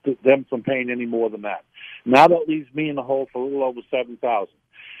stops them from paying any more than that. Now that leaves me in the hole for a little over $7,000.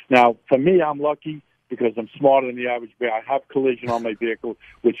 Now, for me, I'm lucky because I'm smarter than the average bear. I have collision on my vehicle,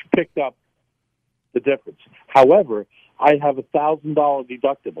 which picked up the difference. However, I have a $1,000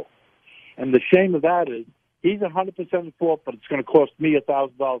 deductible. And the shame of that is he's 100% at fault, but it's going to cost me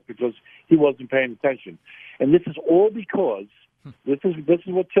 $1,000 because he wasn't paying attention. And this is all because, this is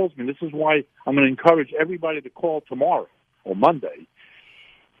what kills me. This is why I'm going to encourage everybody to call tomorrow or Monday.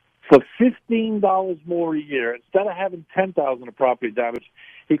 For $15 more a year, instead of having $10,000 of property damage,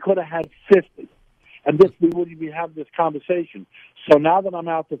 he could have had $50,000, and we wouldn't be having this conversation. So now that I'm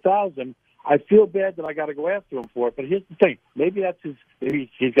out to $1,000, I feel bad that I got to go after him for it. But here's the thing: maybe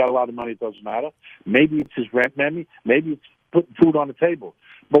he's got a lot of money. It doesn't matter. Maybe it's his rent. Maybe it's putting food on the table.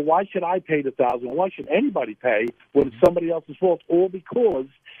 But why should I pay the $1,000? Why should anybody pay when it's somebody else's fault? All because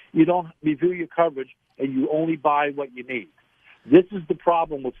you don't review your coverage and you only buy what you need. This is the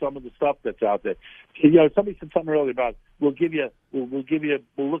problem with some of the stuff that's out there. Somebody said something earlier about we'll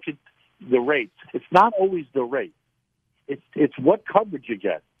look at the rates. It's not always the rate. It's what coverage you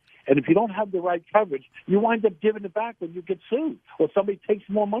get. And if you don't have the right coverage, you wind up giving it back when you get sued or somebody takes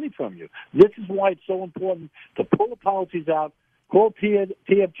more money from you. This is why it's so important to pull the policies out, call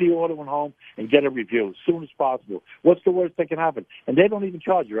TFG Auto and Home, and get a review as soon as possible. What's the worst that can happen? And they don't even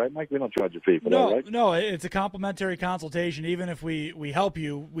charge you, right, Mike? We don't charge a fee for that, right? No, it's a complimentary consultation. Even if we help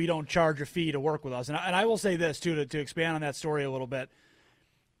you, we don't charge a fee to work with us. And I will say this, too, to expand on that story a little bit.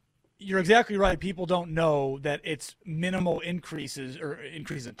 You're exactly right. People don't know that it's minimal increases or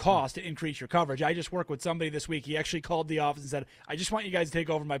increase in cost to increase your coverage. I just worked with somebody this week. He actually called the office and said, I just want you guys to take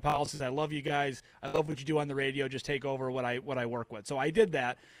over my policies. I love you guys. I love what you do on the radio. Just take over what I work with. So I did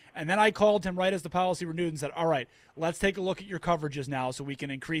that. And then I called him right as the policy renewed and said, all right, let's take a look at your coverages now so we can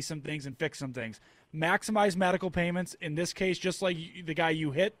increase some things and fix some things. Maximize medical payments. In this case, just like the guy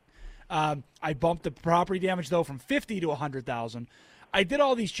you hit, I bumped the property damage, though, from $50,000 to $100,000. I did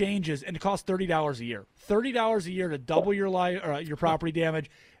all these changes, and it cost $30 a year. $30 a year to double your property damage,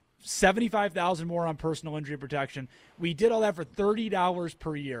 $75,000 more on personal injury protection. We did all that for $30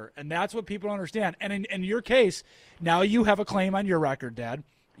 per year, and that's what people don't understand. And in your case, now you have a claim on your record, Dad.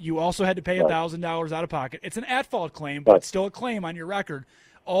 You also had to pay $1,000 out of pocket. It's an at-fault claim, but it's still a claim on your record,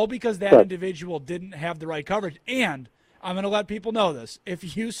 all because that individual didn't have the right coverage. And I'm going to let people know this.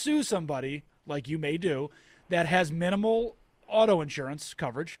 If you sue somebody, like you may do, that has minimal auto insurance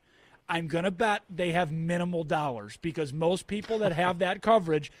coverage, I'm going to bet they have minimal dollars, because most people that have that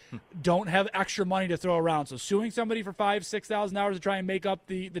coverage don't have extra money to throw around. So suing somebody for $5,000, $6,000 to try and make up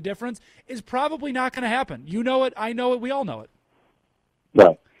the difference is probably not going to happen. You know it. I know it. We all know it.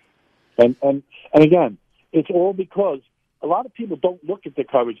 Right. And again, it's all because a lot of people don't look at the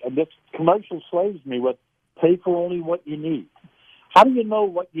coverage, and this commercial slaves me with pay for only what you need. How do you know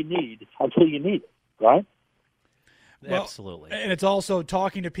what you need until you need it, right? Well, absolutely. And it's also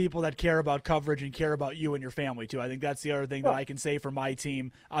talking to people that care about coverage and care about you and your family, too. I think that's the other thing that I can say for my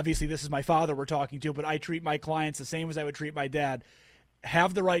team. Obviously, this is my father we're talking to, but I treat my clients the same as I would treat my dad.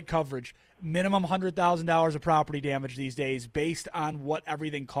 Have the right coverage. Minimum $100,000 of property damage these days based on what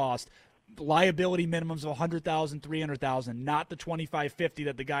everything costs. Liability minimums of $100,000, $300,000, not the $2,550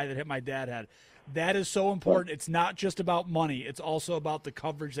 that the guy that hit my dad had. That is so important. It's not just about money. It's also about the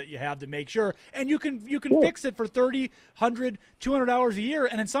coverage that you have to make sure. And you can fix it for $30, $100, $200 a year.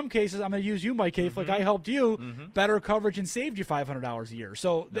 And in some cases, I'm going to use you, Mike Cave, like I helped you, better coverage and saved you $500 a year.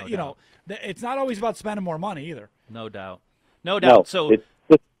 So, it's not always about spending more money either. No doubt. No doubt. No, So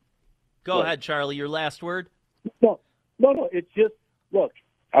go ahead, Charlie, your last word. No. It's just, look,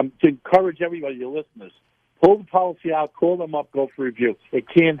 to encourage everybody, your listeners, pull the policy out, call them up, go for review. It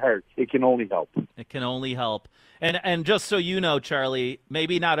can't hurt. It can only help. It can only help. And just so you know, Charlie,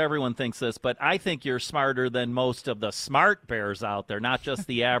 maybe not everyone thinks this, but I think you're smarter than most of the smart bears out there, not just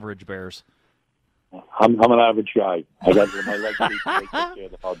the average bears. I'm an average guy. I got my legs to take care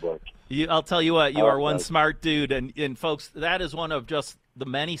of the hard work. I'll tell you what, you are one smart dude. And folks, that is one of just the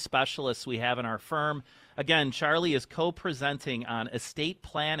many specialists we have in our firm. Again, Charlie is co-presenting on estate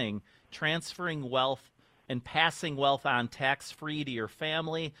planning, transferring wealth, and passing wealth on tax-free to your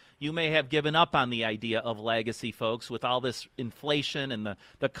family. You may have given up on the idea of legacy, folks, with all this inflation and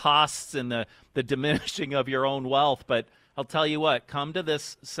the costs and the diminishing of your own wealth. But I'll tell you what, come to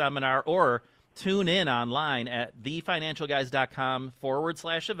this seminar or tune in online at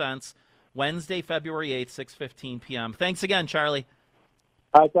thefinancialguys.com/events, Wednesday, February 8th, 6:15 p.m. Thanks again, Charlie.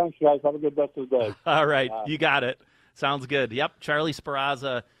 All right, thanks, guys. Have a good rest of the day. All right, you got it. Sounds good. Yep, Charlie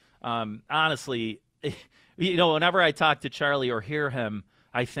Speraza. Honestly, whenever I talk to Charlie or hear him,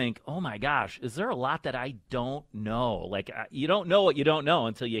 I think, oh my gosh, is there a lot that I don't know? Like, you don't know what you don't know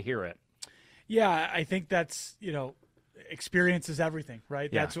until you hear it. Yeah, I think that's, experience is everything, right?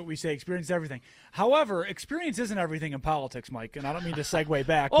 Yeah. That's what we say. Experience is everything. However, experience isn't everything in politics, Mike, and I don't mean to segue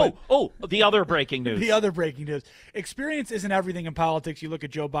back. The other breaking news. The other breaking news. Experience isn't everything in politics. You look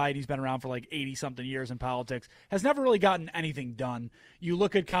at Joe Biden, he's been around for like 80-something years in politics, has never really gotten anything done. You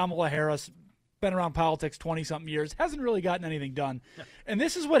look at Kamala Harris, been around politics 20-something years, hasn't really gotten anything done. Yeah. And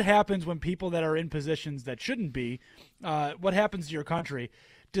this is what happens when people that are in positions that shouldn't be, what happens to your country.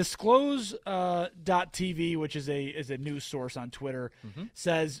 Disclose.tv, which is a news source on Twitter,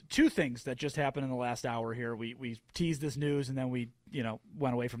 says two things that just happened in the last hour here. We teased this news and then we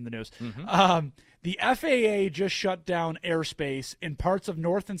went away from the news. The FAA just shut down airspace in parts of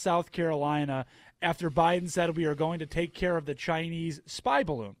North and South Carolina after Biden said we are going to take care of the Chinese spy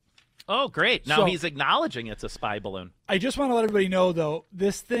balloon. Oh, great. Now he's acknowledging it's a spy balloon. I just want to let everybody know, though,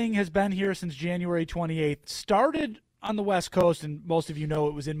 this thing has been here since January 28th. Started on the West Coast, and most of you know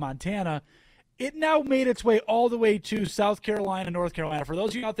it was in Montana. It now made its way all the way to South Carolina, North Carolina. For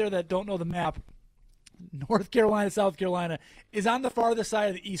those of you out there that don't know the map, North Carolina, South Carolina is on the farthest side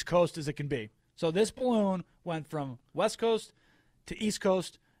of the East Coast as it can be. So this balloon went from West Coast to East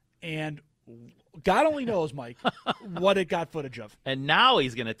Coast, and God only knows, Mike, what it got footage of. And now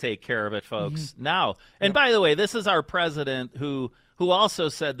he's going to take care of it, folks. Now. And by the way, this is our president who also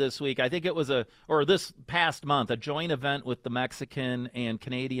said this week, I think it was this past month, a joint event with the Mexican and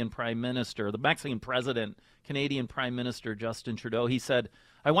Canadian Prime Minister, the Mexican President, Canadian Prime Minister Justin Trudeau. He said,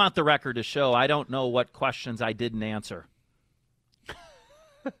 I want the record to show I don't know what questions I didn't answer.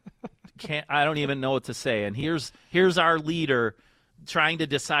 I don't even know what to say. And here's our leader trying to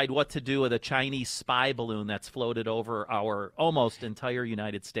decide what to do with a Chinese spy balloon that's floated over our almost entire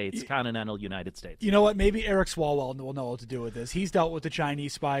United States, continental United States. You know what? Maybe Eric Swalwell will know what to do with this. He's dealt with the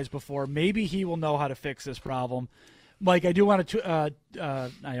Chinese spies before. Maybe he will know how to fix this problem. Mike, I do want to.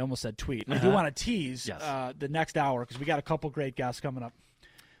 I almost said tweet. I do want to tease the next hour because we got a couple great guests coming up.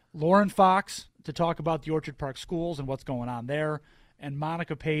 Lauren Fox to talk about the Orchard Park schools and what's going on there, and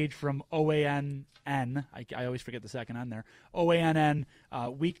Monica Page from OANN. I always forget the second N there. OANN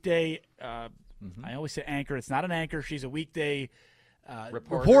weekday. I always say anchor. It's not an anchor. She's a weekday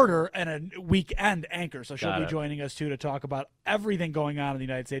reporter and a weekend anchor. So she'll be joining us, too, to talk about everything going on in the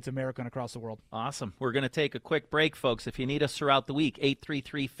United States, America, and across the world. Awesome. We're going to take a quick break, folks. If you need us throughout the week,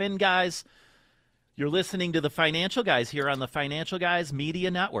 833-FIN-GUYS. You're listening to the Financial Guys here on the Financial Guys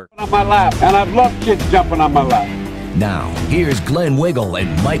Media Network. On my lap, and I've loved kids jumping on my lap. Now, here's Glenn Wiggle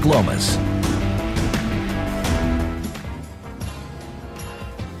and Mike Lomas.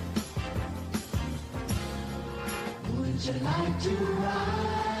 Would you like to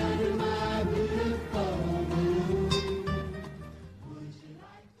ride in my beautiful balloon?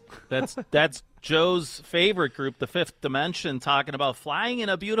 That's Joe's favorite group, the Fifth Dimension, talking about flying in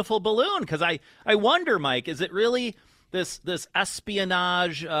a beautiful balloon. Because I wonder, Mike, is it really this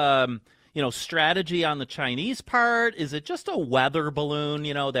espionage strategy on the Chinese part? Is it just a weather balloon,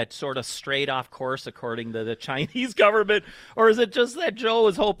 that's sort of straight off course according to the Chinese government? Or is it just that Joe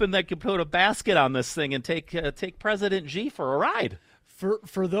is hoping they could put a basket on this thing and take President Xi for a ride?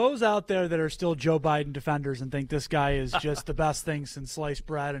 For those out there that are still Joe Biden defenders and think this guy is just the best thing since sliced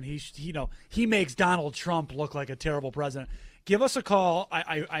bread and he makes Donald Trump look like a terrible president, give us a call.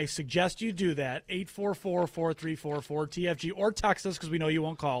 I suggest you do that, 844-434-4TFG, or text us because we know you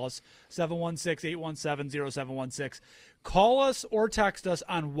won't call us, 716-817-0716. Call us or text us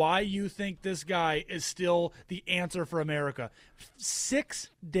on why you think this guy is still the answer for America. 6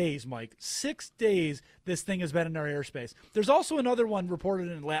 days, Mike. 6 days this thing has been in our airspace. There's also another one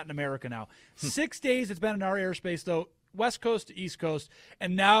reported in Latin America now. 6 days it's been in our airspace, though, West Coast to East Coast.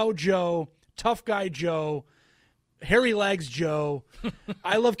 And now Joe, tough guy Joe, hairy legs Joe,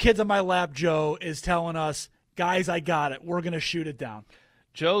 I love kids on my lap Joe is telling us, guys, I got it. We're going to shoot it down.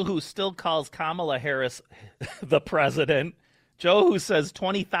 Joe, who still calls Kamala Harris the president. Joe, who says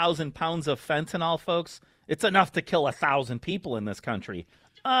 20,000 pounds of fentanyl, folks, it's enough to kill 1,000 people in this country.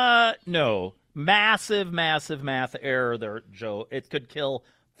 No. Massive math error there, Joe. It could kill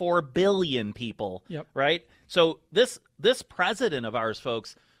 4 billion people, right? So this president of ours,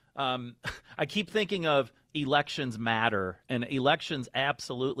 folks, I keep thinking of elections matter, and elections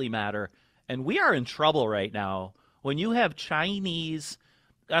absolutely matter. And we are in trouble right now when you have Chinese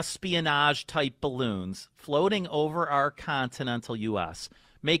espionage-type balloons floating over our continental U.S.,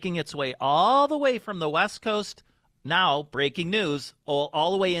 making its way all the way from the West Coast, now, breaking news,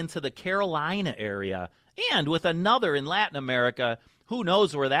 all the way into the Carolina area, and with another in Latin America. Who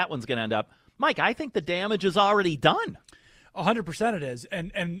knows where that one's going to end up? Mike, I think the damage is already done. 100% it is.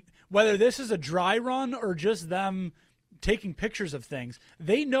 And whether this is a dry run or just them taking pictures of things,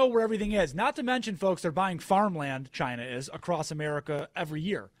 they know where everything is. Not to mention, folks, they're buying farmland, China is, across America every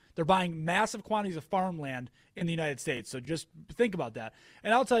year. They're buying massive quantities of farmland in the United States. So just think about that.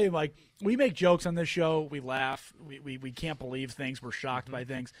 And I'll tell you, Mike, we make jokes on this show. We laugh. We can't believe things. We're shocked by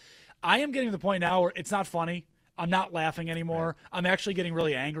things. I am getting to the point now where it's not funny. I'm not laughing anymore. Right. I'm actually getting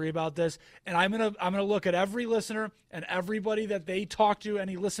really angry about this. And I'm gonna look at every listener and everybody that they talk to,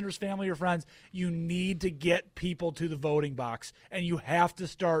 any listeners, family, or friends. You need to get people to the voting box, and you have to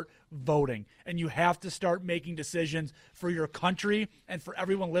start voting, and you have to start making decisions for your country and for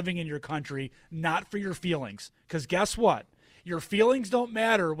everyone living in your country, not for your feelings. Because guess what? Your feelings don't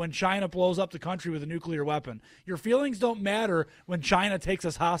matter when China blows up the country with a nuclear weapon. Your feelings don't matter when China takes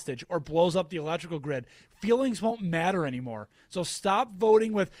us hostage or blows up the electrical grid. Feelings won't matter anymore. So stop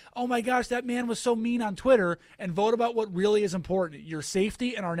voting with, oh my gosh, that man was so mean on Twitter, and vote about what really is important, your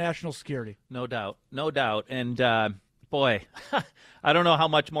safety and our national security. No doubt. And boy, I don't know how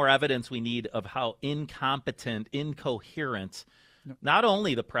much more evidence we need of how incompetent, incoherent not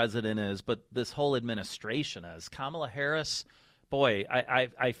only the president is, but this whole administration is. Kamala Harris, boy,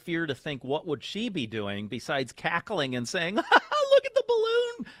 I fear to think what would she be doing besides cackling and saying, look at the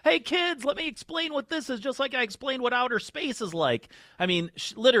balloon. Hey, kids, let me explain what this is, just like I explained what outer space is like. I mean,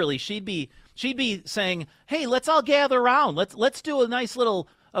 literally, she'd be saying, hey, let's all gather around. Let's do a nice little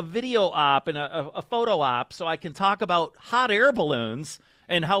video op and a photo op so I can talk about hot air balloons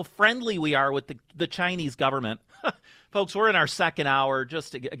and how friendly we are with the Chinese government. Folks, we're in our second hour.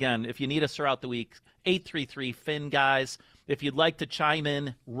 Just again, if you need us throughout the week, 833-FIN-GUYS. If you'd like to chime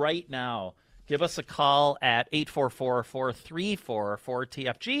in right now, give us a call at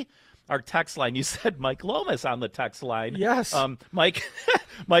 844-434-4TFG. Our text line, you said Mike Lomas on the text line. Yes. Mike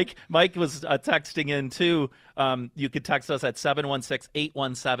was texting in too. You could text us at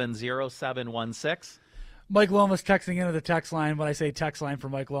 716-817-0716. Mike Lomas texting into the text line. When I say text line for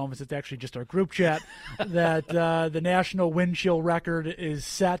Mike Lomas, it's actually just our group chat, that the national wind chill record is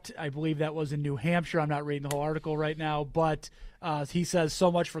set. I believe that was in New Hampshire. I'm not reading the whole article right now, but he says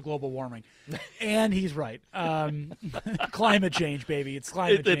so much for global warming. And he's right. Climate change, baby. It's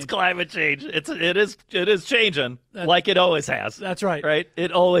climate change. It's climate change. It is changing like it always has. That's right. Right?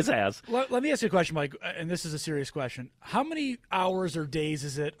 It always has. Let me ask you a question, Mike, and this is a serious question. How many hours or days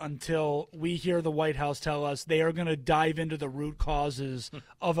is it until we hear the White House tell us they are going to dive into the root causes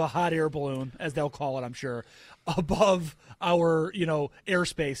of a hot air balloon, as they'll call it, I'm sure, above our,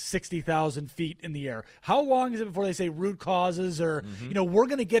 airspace, 60,000 feet in the air? How long is it before they say root causes or, we're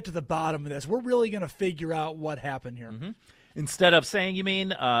going to get to the bottom of this? We're really going to figure out what happened here. Instead of saying, you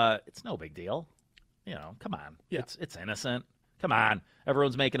mean, it's no big deal. Come on. Yeah. It's innocent. Come on.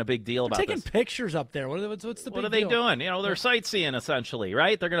 Everyone's making a big deal about taking this. Pictures up there. What's the big deal? What are they doing? They're sightseeing essentially,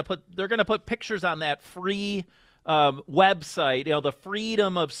 right? They're gonna put pictures on that free website. The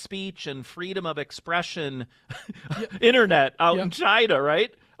freedom of speech and freedom of expression internet out in China,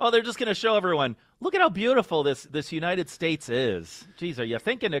 right? Oh, they're just gonna show everyone. Look at how beautiful this United States is. Geez, are you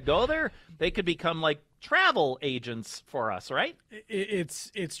thinking to go there? They could become like travel agents for us, right?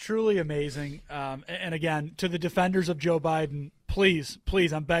 It's truly amazing. And again, to the defenders of Joe Biden, please,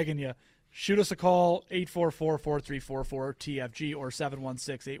 I'm begging you, shoot us a call, 844-4344-TFG or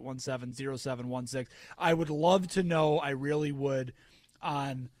 716-817-0716. I would love to know, I really would,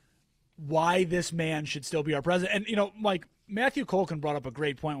 on why this man should still be our president. And, Mike, Matthew Colkin brought up a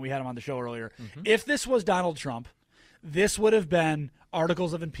great point when we had him on the show earlier. If this was Donald Trump, this would have been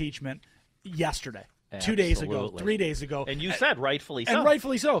articles of impeachment yesterday. Absolutely. 2 days ago, 3 days ago. And you said rightfully so. And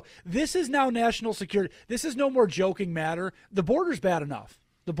rightfully so. This is now national security. This is no more joking matter. The border's bad enough.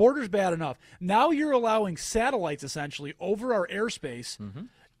 Now you're allowing satellites essentially over our airspace,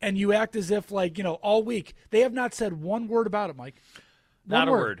 and you act as if all week. They have not said one word about it, Mike. Not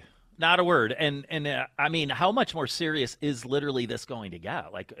a word. Not a word. And I mean, how much more serious is literally this going to get?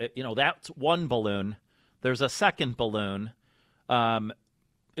 That's one balloon. There's a second balloon. Are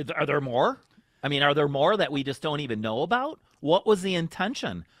there more? I mean, are there more that we just don't even know about? What was the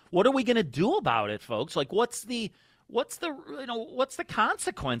intention? What are we going to do about it, folks? What's the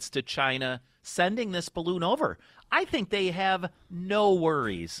consequence to China sending this balloon over? I think they have no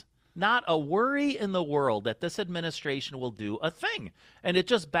worries. Not a worry in the world that this administration will do a thing. And it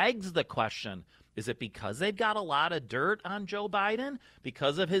just begs the question, is it because they've got a lot of dirt on Joe Biden?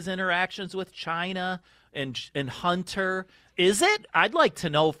 Because of his interactions with China and Hunter? Is it? I'd like to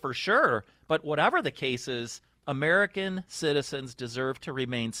know for sure. But whatever the case is, American citizens deserve to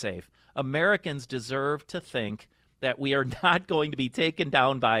remain safe. Americans deserve to think that we are not going to be taken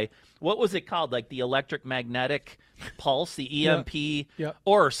down by, what was it called, like the electromagnetic pulse, the EMP,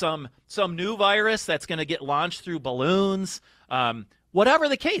 or some new virus that's going to get launched through balloons. Whatever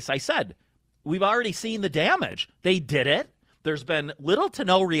the case, I said, we've already seen the damage. They did it. There's been little to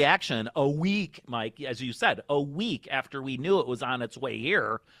no reaction a week, Mike, as you said, a week after we knew it was on its way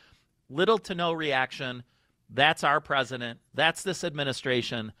here. Little to no reaction. That's our president. That's this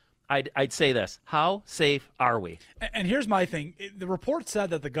administration. I'd say this. How safe are we? And here's my thing. The report said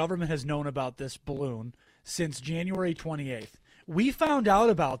that the government has known about this balloon since January 28th. We found out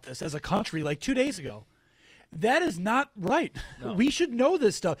about this as a country 2 days ago. That is not right. No. We should know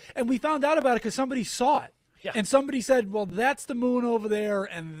this stuff. And we found out about it because somebody saw it. Yeah. And somebody said, well, that's the moon over there,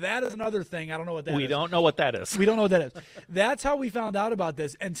 and that is another thing. I don't know what that is. We don't know what that is. We don't know what that is. That's how we found out about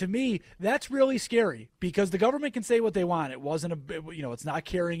this. And to me, that's really scary because the government can say what they want. It wasn't it's not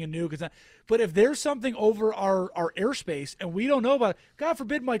carrying a nuke. But if there's something over our airspace and we don't know about it, God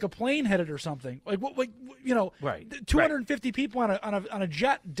forbid, Mike, a plane hit it or something. Right. 250 people on a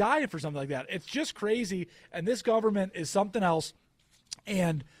jet dying for something like that. It's just crazy. And this government is something else.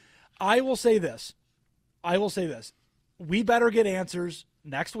 And I will say this. We better get answers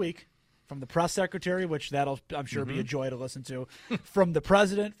next week from the press secretary, which that'll, I'm sure, be a joy to listen to, from the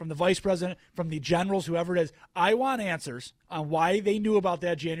president, from the vice president, from the generals, whoever it is. I want answers on why they knew about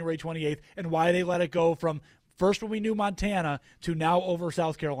that January 28th and why they let it go from first when we knew Montana to now over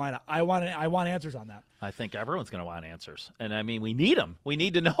South Carolina. I want answers on that. I think everyone's going to want answers. And, I mean, we need them. We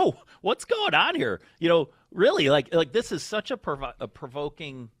need to know what's going on here. Really, like this is such a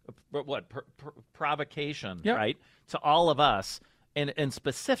provoking provocation, right, to all of us and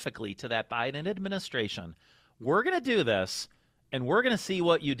specifically to that Biden administration. We're going to do this, and we're going to see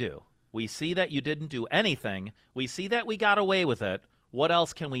what you do. We see that you didn't do anything. We see that we got away with it. What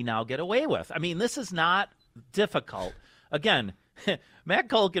else can we now get away with? I mean, this is not difficult. Again, Matt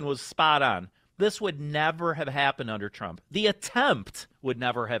Culkin was spot on. This would never have happened under Trump. The attempt would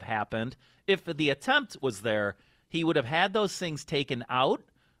never have happened. If the attempt was there, he would have had those things taken out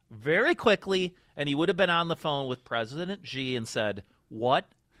very quickly, and he would have been on the phone with President Xi and said, "What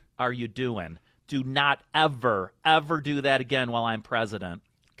are you doing? Do not ever, ever do that again while I'm president."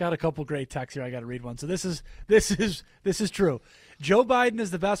 Got a couple great texts here. I got to read one. So this is true. Joe Biden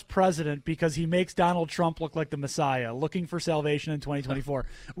is the best president because he makes Donald Trump look like the Messiah, looking for salvation in 2024.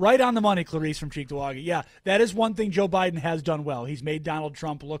 Right on the money, Clarice from Cheektowaga. Yeah, that is one thing Joe Biden has done well. He's made Donald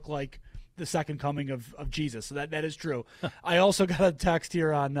Trump look like the second coming of Jesus. So that is true. I also got a text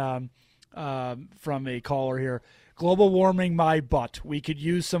here on from a caller here. Global warming, my butt. We could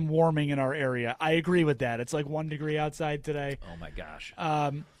use some warming in our area. I agree with that. It's like 1 degree outside today. Oh my gosh.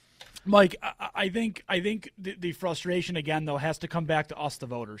 Mike, I think the frustration again though has to come back to us, the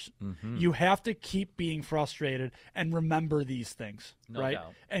voters. Mm-hmm. You have to keep being frustrated and remember these things, No right?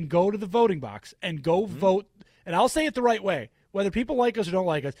 doubt. And go to the voting box and go vote. And I'll say it the right way, whether people like us or don't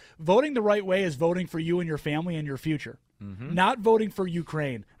like us. Voting the right way is voting for you and your family and your future. Mm-hmm. Not voting for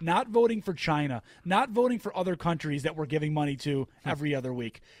Ukraine, not voting for China, not voting for other countries that we're giving money to every other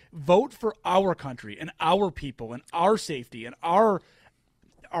week. Vote for our country and our people and our safety and our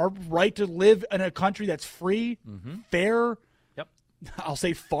right to live in a country that's free, fair. Yep. I'll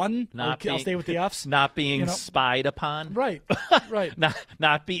say fun. I'll stay with the F's. Not being spied upon. Right. Right.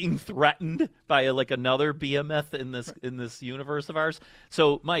 not being threatened by like another behemoth in this universe of ours.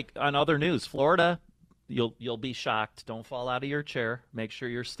 So, Mike, on other news, Florida, you'll be shocked. Don't fall out of your chair. Make sure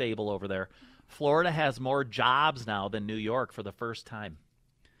you're stable over there. Florida has more jobs now than New York for the first time.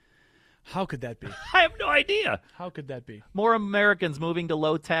 How could that be? I have no idea. How could that be? More Americans moving to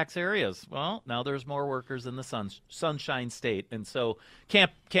low-tax areas. Well, now there's more workers in the Sunshine State, and so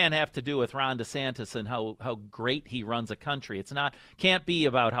can't have to do with Ron DeSantis and how great he runs a country. Can't be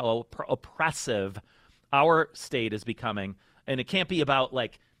about how oppressive our state is becoming, and it can't be about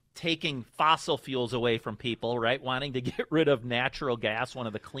like taking fossil fuels away from people, right? Wanting to get rid of natural gas, one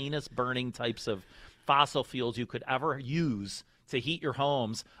of the cleanest burning types of fossil fuels you could ever use to heat your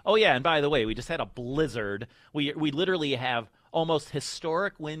homes. Oh yeah, and by the way, we just had a blizzard. We literally have almost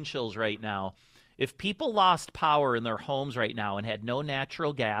historic wind chills right now. If people lost power in their homes right now and had no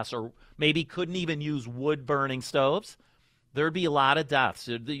natural gas, or maybe couldn't even use wood burning stoves, there'd be a lot of deaths.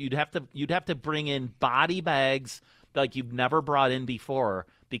 You'd have to bring in body bags like you've never brought in before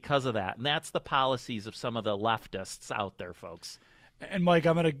because of that. And that's the policies of some of the leftists out there, folks. And, Mike,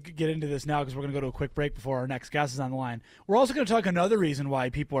 I'm going to get into this now because we're going to go to a quick break before our next guest is on the line. We're also going to talk another reason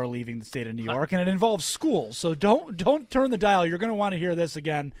why people are leaving the state of New York, and it involves schools. So don't turn the dial. You're going to want to hear this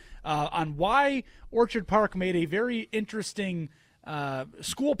again on why Orchard Park made a very interesting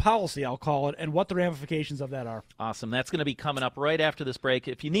school policy, I'll call it, and what the ramifications of that are. Awesome. That's going to be coming up right after this break.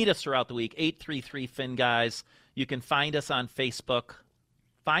 If you need us throughout the week, 833-FIN-GUYS. You can find us on Facebook.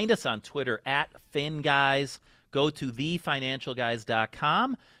 Find us on Twitter at FinGuys. Go to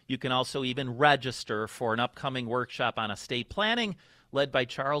thefinancialguys.com. You can also even register for an upcoming workshop on estate planning led by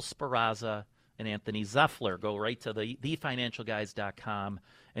Charles Sparazza and Anthony Zeffler. Go right to thefinancialguys.com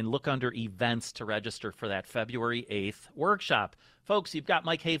and look under events to register for that February 8th workshop. Folks, you've got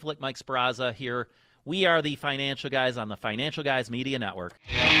Mike Havlick, Mike Sparazza here. We are the Financial Guys on the Financial Guys Media Network.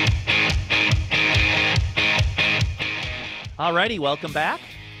 Alrighty, welcome back.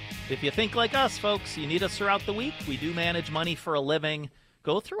 If you think like us, folks, you need us throughout the week. We do manage money for a living.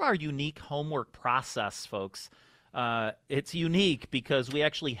 Go through our unique homework process, folks. It's unique because we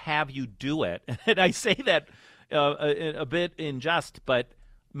actually have you do it. And I say that a bit in jest, but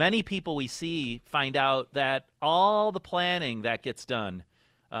many people we see find out that all the planning that gets done,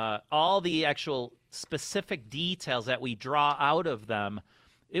 all the actual specific details that we draw out of them,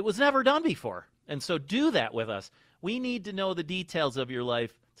 it was never done before. And so do that with us. We need to know the details of your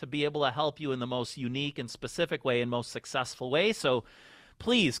life to be able to help you in the most unique and specific way and most successful way. So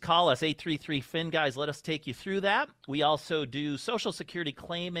please call us, 833-FIN-GUYS. Let us take you through that. We also do Social Security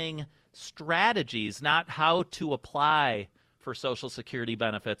claiming strategies, not how to apply for Social Security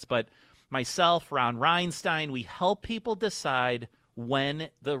benefits. But myself, Ron Reinstein, we help people decide when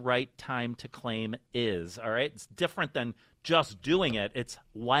the right time to claim is. All right? It's different than just doing it. It's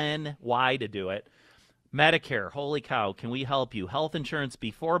when, why to do it. Medicare, holy cow, can we help you? Health insurance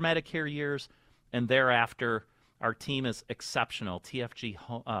before Medicare years and thereafter. Our team is exceptional. TFG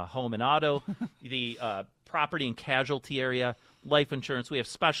Home and Auto, the property and casualty area, life insurance. We have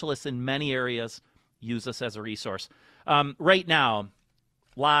specialists in many areas. Use us as a resource. Right now,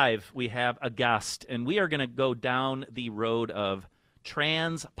 live, we have a guest, and we are going to go down the road of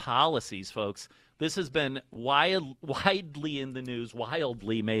trans policies, folks. This has been widely in the news.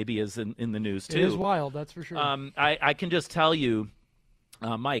 Wildly, maybe, is in the news, too. It is wild, that's for sure. I can just tell you,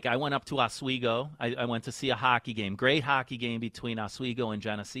 Mike, I went up to Oswego. I went to see a hockey game, great hockey game between Oswego and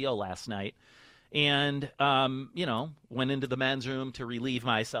Geneseo last night. And, went into the men's room to relieve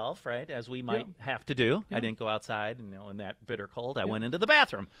myself, right, as we might have to do. I didn't go outside, in that bitter cold. I went into the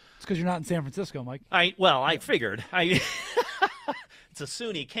bathroom. It's because you're not in San Francisco, Mike. I figured. It's a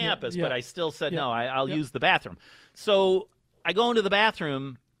SUNY campus, but I still said, no, I'll use the bathroom. So I go into the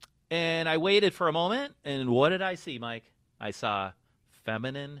bathroom, and I waited for a moment, and what did I see, Mike? I saw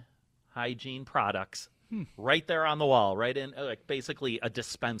feminine hygiene products right there on the wall, right in, like, basically a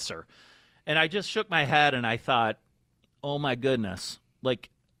dispenser. And I just shook my head, and I thought, oh, my goodness. Like,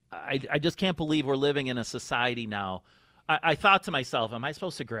 I just can't believe we're living in a society now. I thought to myself, am I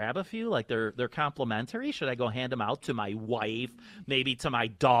supposed to grab a few? Like, they're complimentary? Should I go hand them out to my wife, maybe to my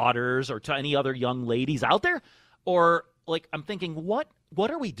daughters, or to any other young ladies out there? Or, like, I'm thinking, what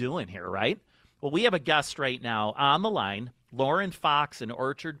are we doing here, right? Well, we have a guest right now on the line, Lauren Fox, an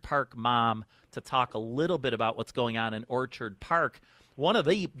Orchard Park mom, to talk a little bit about what's going on in Orchard Park. One of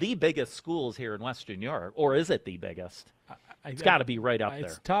the biggest schools here in Western New York, or is it the biggest? It's got to be right up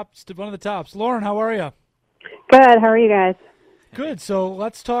there. It's one of the tops. Lauren, how are you? Good. How are you guys? Good. So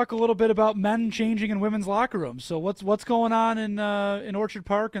let's talk a little bit about men changing in women's locker rooms. So what's going on in Orchard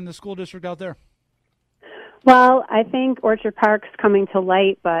Park and the school district out there? Well, I think Orchard Park's coming to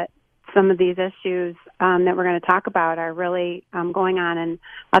light, but some of these issues that we're going to talk about are really going on in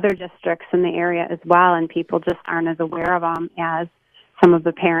other districts in the area as well, and people just aren't as aware of them as some of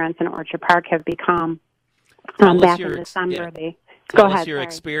the parents in Orchard Park have become. Back in December, Tell go us ahead, your sorry.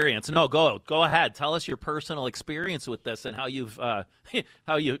 experience. No, go ahead. Tell us your personal experience with this and how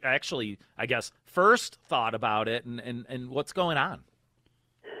how you actually, I guess, first thought about it and what's going on.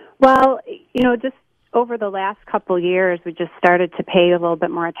 Well, just over the last couple years, we just started to pay a little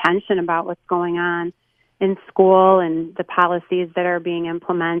bit more attention about what's going on in school and the policies that are being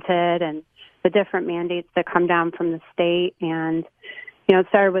implemented and the different mandates that come down from the state. And it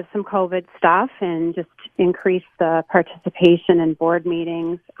started with some COVID stuff and just increased the participation in board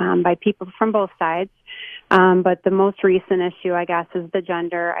meetings by people from both sides. But the most recent issue, I guess, is the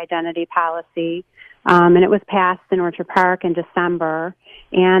gender identity policy. And it was passed in Orchard Park in December.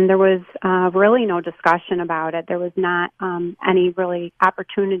 And there was really no discussion about it. There was not any really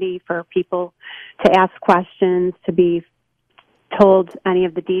opportunity for people to ask questions, to be told any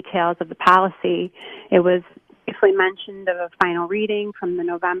of the details of the policy. It was briefly mentioned of a final reading from the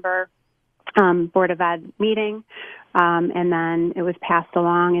November Board of Ed meeting, and then it was passed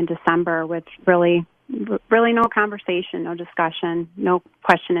along in December with really no conversation, no discussion, no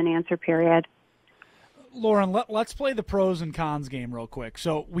question and answer period. Lauren, let's play the pros and cons game real quick.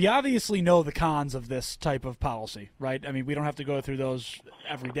 So we obviously know the cons of this type of policy, right? I mean, we don't have to go through those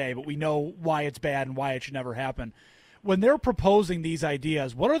every day, but we know why it's bad and why it should never happen. When they're proposing these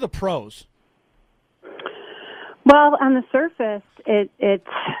ideas, what are the pros? Well, on the surface, it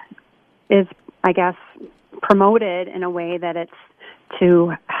is, I guess, promoted in a way that it's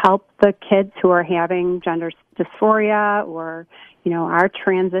to help the kids who are having gender dysphoria or, are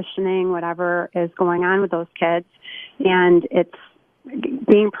transitioning, whatever is going on with those kids. And it's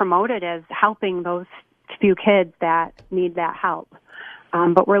being promoted as helping those few kids that need that help.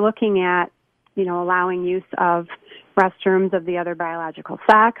 But we're looking at, allowing use of restrooms of the other biological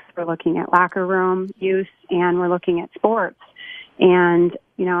sex. We're looking at locker room use, and we're looking at sports. And,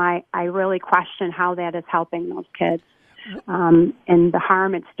 I really question how that is helping those kids and the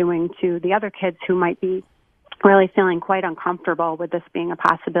harm it's doing to the other kids who might be really feeling quite uncomfortable with this being a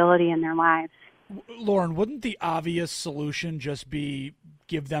possibility in their lives. Lauren, wouldn't the obvious solution just be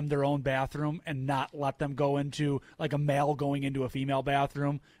give them their own bathroom and not let them go into, like, a male going into a female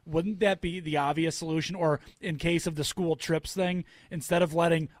bathroom? Wouldn't that be the obvious solution? Or in case of the school trips thing, instead of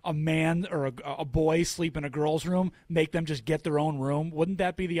letting a man or a boy sleep in a girl's room, make them just get their own room? Wouldn't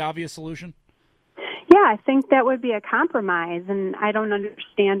that be the obvious solution? Yeah, I think that would be a compromise, and I don't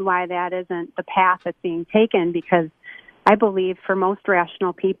understand why that isn't the path that's being taken, because I believe for most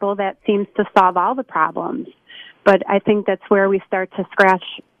rational people that seems to solve all the problems. But I think that's where we start to scratch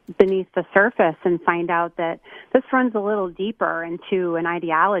beneath the surface and find out that this runs a little deeper into an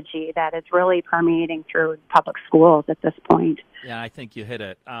ideology that is really permeating through public schools at this point. Yeah, I think you hit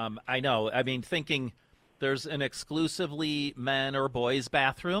it. I know. I mean, thinking there's an exclusively men or boys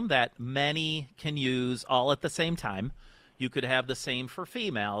bathroom that many can use all at the same time. You could have the same for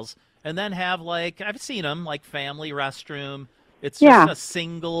females, and then have, like, I've seen them, like family restroom. It's just a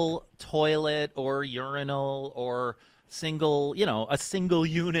single toilet or urinal or single, a single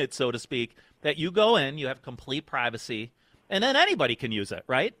unit, so to speak. that you go in, you have complete privacy, and then anybody can use it,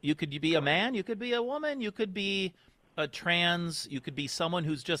 right? You could be a man, you could be a woman, you could be a trans, you could be someone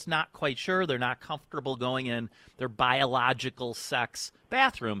who's just not quite sure, they're not comfortable going in their biological sex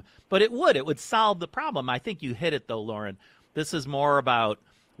bathroom. But it would solve the problem. I think you hit it though, Lauren. This is more about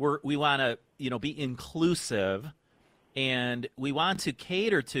we want to, be inclusive, and we want to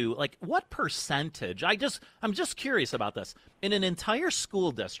cater to, like, what percentage? I'm just curious about this. In an entire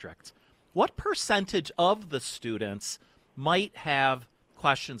school district, what percentage of the students might have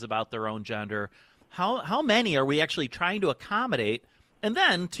questions about their own gender? How many are we actually trying to accommodate? And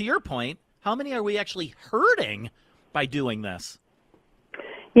then, to your point, how many are we actually hurting by doing this?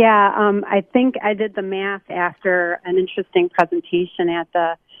 Yeah, I think I did the math after an interesting presentation at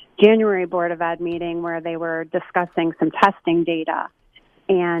the January Board of Ed meeting where they were discussing some testing data.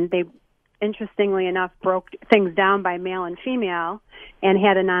 And they, interestingly enough, broke things down by male and female and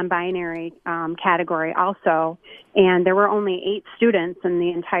had a non-binary category also. And there were only 8 students in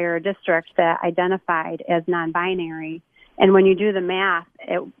the entire district that identified as non-binary. And when you do the math,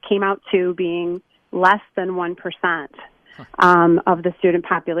 it came out to being less than 1%. Of the student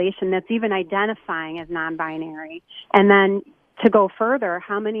population that's even identifying as non-binary. And then to go further,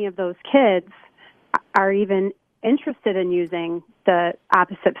 how many of those kids are even interested in using the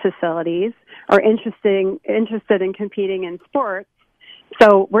opposite facilities or interested in competing in sports?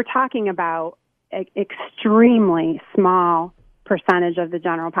 So we're talking about an extremely small percentage of the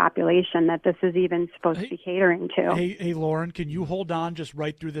general population that this is even supposed to be catering to. Hey, Lauren, can you hold on just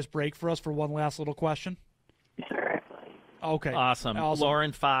right through this break for us for one last little question? Sure. Okay. Awesome.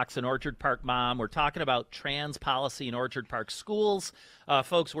 Lauren Fox, an Orchard Park mom. We're talking about trans policy in Orchard Park schools.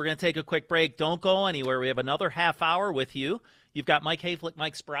 Folks, we're going to take a quick break. Don't go anywhere. We have another half hour with you. You've got Mike Hayflick,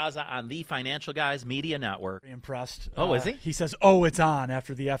 Mike Speraza on the Financial Guys Media Network. Very impressed. Oh, is he? He says, it's on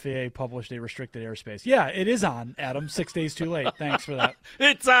after the FAA published a restricted airspace. Yeah, it is on, Adam. 6 days too late. Thanks for that.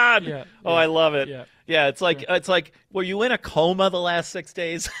 It's on. Yeah, I love it. Yeah. It's like, were you in a coma the last 6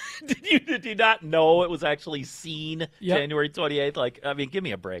 days? Did you not know it was actually seen January 28th? Give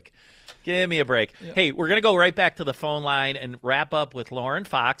me a break. Give me a break. Yep. Hey, we're going to go right back to the phone line and wrap up with Lauren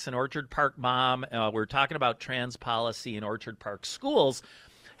Fox, an Orchard Park mom. We're talking about trans policy in Orchard Park schools.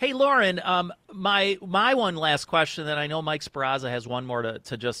 Hey, Lauren, my one last question, then I know Mike Speraza has one more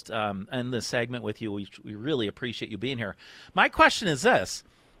to just end this segment with you. We really appreciate you being here. My question is this.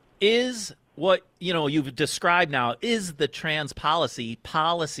 Is what you've described now, is the trans policy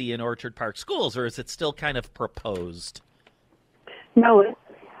in Orchard Park schools, or is it still kind of proposed? No, it's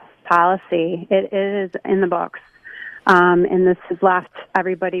policy. It is in the books. And this has left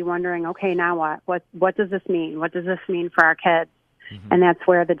everybody wondering, okay, now what? What does this mean? What does this mean for our kids? Mm-hmm. And that's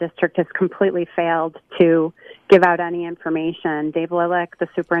where the district has completely failed to give out any information. Dave Lillick, the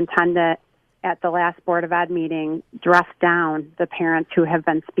superintendent, at the last Board of Ed meeting, dressed down the parents who have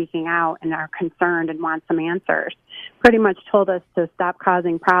been speaking out and are concerned and want some answers. Pretty much told us to stop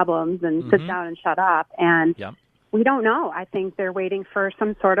causing problems and sit down and shut up. And we don't know. I think they're waiting for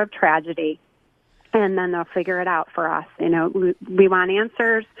some sort of tragedy, and then they'll figure it out for us. We want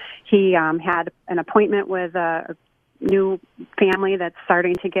answers. He had an appointment with a new family that's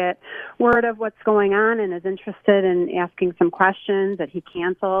starting to get word of what's going on and is interested in asking some questions that he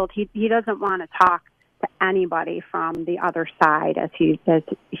canceled. He doesn't want to talk to anybody from the other side as he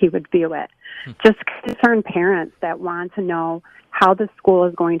would view it. Just concerned parents that want to know how the school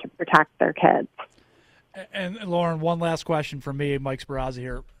is going to protect their kids. And Lauren, one last question from me, Mike Speraza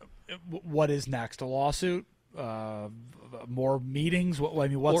here. What is next? A lawsuit? More meetings?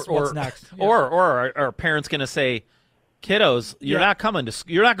 What's next? Or are parents going to say, kiddos, you're not going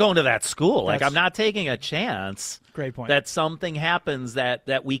to that school. I'm not taking a chance. Great point. That something happens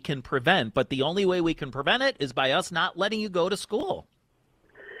that we can prevent. But the only way we can prevent it is by us not letting you go to school.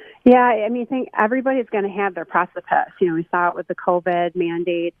 Yeah, I think everybody's going to have their precipice. We saw it with the COVID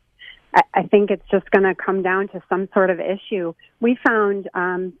mandates. I think it's just going to come down to some sort of issue. We found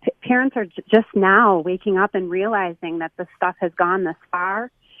parents are just now waking up and realizing that this stuff has gone this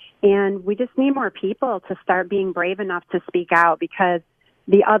far. And we just need more people to start being brave enough to speak out, because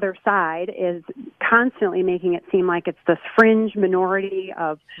the other side is constantly making it seem like it's this fringe minority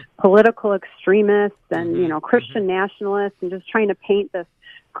of political extremists and, Christian nationalists, and just trying to paint this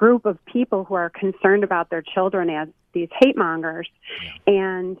group of people who are concerned about their children as these hate mongers.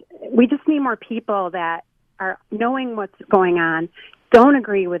 And we just need more people that are knowing what's going on, don't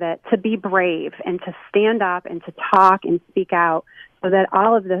agree with it, to be brave and to stand up and to talk and speak out, so that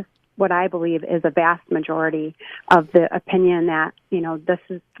all of this, what I believe is a vast majority of the opinion that, this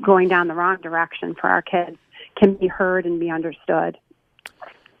is going down the wrong direction for our kids, can be heard and be understood.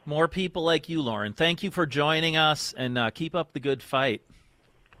 More people like you, Lauren. Thank you for joining us, and keep up the good fight.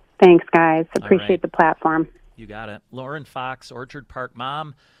 Thanks, guys. Appreciate right. the platform. You got it. Lauren Fox, Orchard Park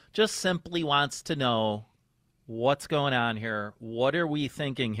mom, just simply wants to know what's going on here. What are we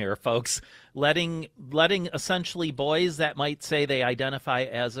thinking here, folks? Letting essentially boys that might say they identify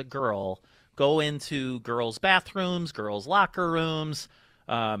as a girl go into girls' bathrooms, girls' locker rooms.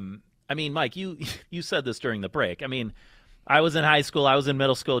 I mean, Mike, you said this during the break. I mean, I was in high school, I was in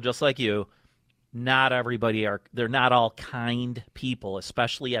middle school, just like you. Not everybody they're not all kind people,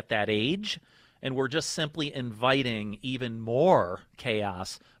 especially at that age. And we're just simply inviting even more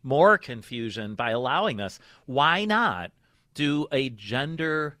chaos, more confusion by allowing this. Why not do a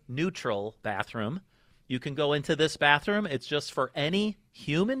gender-neutral bathroom? You can go into this bathroom. It's just for any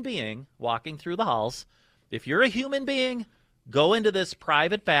human being walking through the halls. If you're a human being, go into this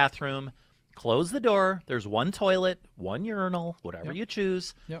private bathroom, close the door. There's one toilet, one urinal, whatever you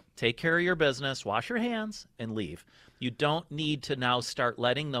choose. Take care of your business, wash your hands, and leave. You don't need to now start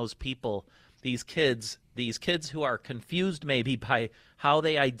letting those people, these kids who are confused maybe by how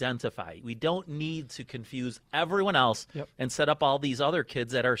they identify. We don't need to confuse everyone else and set up all these other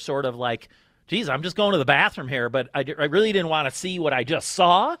kids that are sort of like, geez, I'm just going to the bathroom here, but I really didn't want to see what I just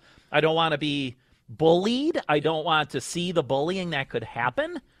saw. I don't want to be bullied. I don't want to see the bullying that could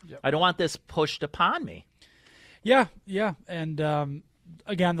happen. I don't want this pushed upon me. Yeah. And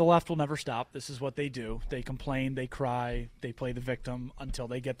again, the left will never stop. This is what they do. They complain, they cry, they play the victim until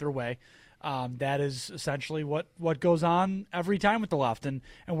they get their way. That is essentially what goes on every time with the left. And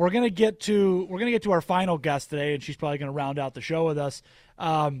we're gonna get to our final guest today, and she's probably gonna round out the show with us.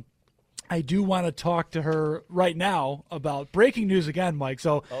 I do want to talk to her right now about breaking news again, Mike.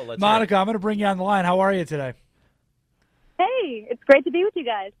 So, Monica, I'm going to bring you on the line. How are you today? Hey, it's great to be with you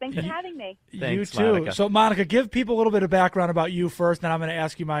guys. Thanks for having me. Thanks, you too. Monica. So, Monica, give people a little bit of background about you first, then I'm going to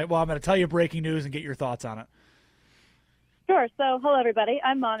ask you I'm going to tell you breaking news and get your thoughts on it. Sure. So, hello, everybody.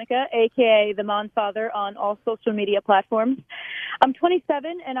 I'm Monica, a.k.a. the Mon Father on all social media platforms. I'm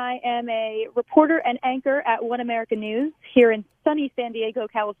 27, and I am a reporter and anchor at One American News here in sunny San Diego,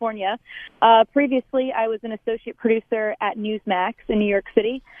 California. Previously, I was an associate producer at Newsmax in New York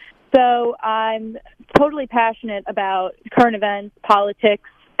City. So I'm totally passionate about current events, politics,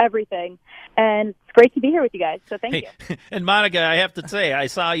 everything. And it's great to be here with you guys. So thank you. And Monica, I have to say, I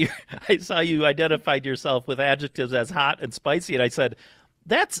saw you identified yourself with adjectives as hot and spicy, and I said,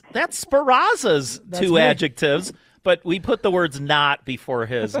 that's Speraza's two adjectives. But we put the words "not" before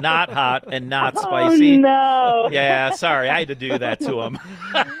his, not hot and not spicy. Oh, no. Yeah, sorry, I had to do that to him.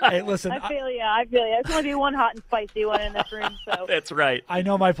 Hey, listen. I feel you. There's only be one hot and spicy one in this room. So that's right. I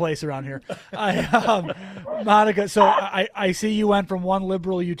know my place around here. Monica, so I see you went from one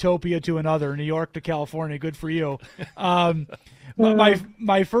liberal utopia to another, New York to California. Good for you.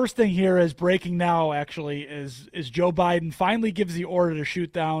 My first thing here is breaking now, actually, is Joe Biden finally gives the order to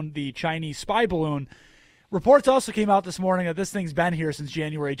shoot down the Chinese spy balloon. Reports also came out this morning that this thing's been here since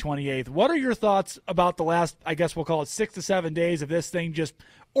January 28th. What are your thoughts about the last, I guess we'll call it 6 to 7 days of this thing just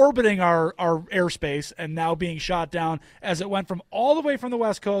orbiting our airspace and now being shot down as it went from all the way from the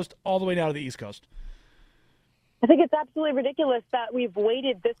West Coast all the way down to the East Coast? I think it's absolutely ridiculous that we've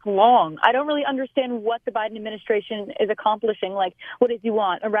waited this long. I don't really understand what the Biden administration is accomplishing. Like, what does he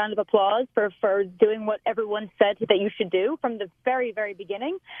want? A round of applause for doing what everyone said that you should do from the very, very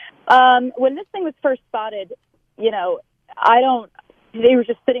beginning? When this thing was first spotted, they were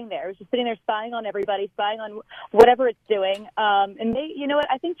just sitting there. It was just sitting there spying on everybody, spying on whatever it's doing. And they, you know what?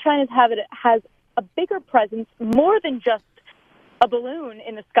 I think China has a bigger presence, more than just a balloon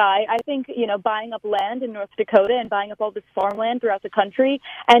in the sky. I think, buying up land in North Dakota and buying up all this farmland throughout the country,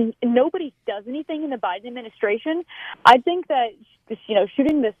 and nobody does anything in the Biden administration. I think that,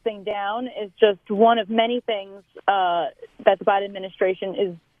 shooting this thing down is just one of many things that the Biden administration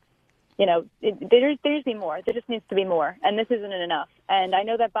is, there just be more. There just needs to be more, and this isn't enough. And I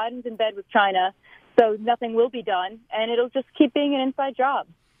know that Biden's in bed with China, so nothing will be done, and it'll just keep being an inside job.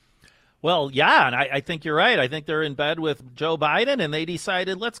 Well, yeah, and I think you're right. I think they're in bed with Joe Biden, and they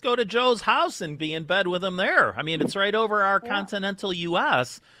decided, let's go to Joe's house and be in bed with him there. I mean, it's right over our continental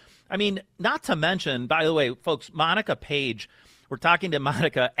U.S. I mean, not to mention, by the way, folks, Monica Page, we're talking to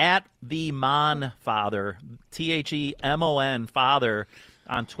Monica at the Mon Father, THEMON Father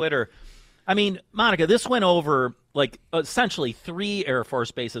on Twitter. I mean, Monica, this went over essentially 3 Air Force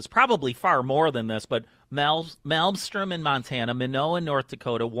bases, probably far more than this, but Malmstrom in Montana, Minot in North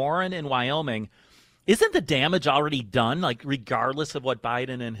Dakota, Warren in Wyoming. Isn't the damage already done, regardless of what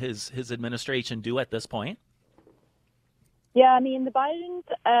Biden and his administration do at this point? Yeah, I mean, the Bidens,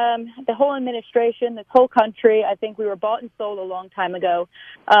 the whole administration, this whole country, I think we were bought and sold a long time ago.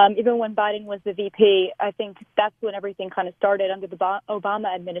 Even when Biden was the VP, I think that's when everything kind of started under the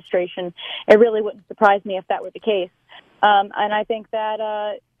Obama administration. It really wouldn't surprise me if that were the case. And I think that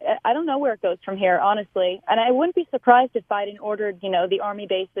I don't know where it goes from here, honestly. And I wouldn't be surprised if Biden ordered, the army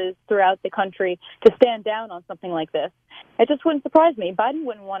bases throughout the country to stand down on something like this. It just wouldn't surprise me. Biden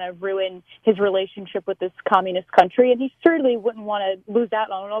wouldn't want to ruin his relationship with this communist country, and he certainly wouldn't want to lose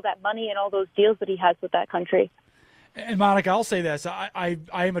out on all that money and all those deals that he has with that country. And Monica, I'll say this. I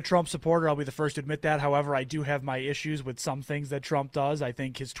am a Trump supporter. I'll be the first to admit that. However, I do have my issues with some things that Trump does. I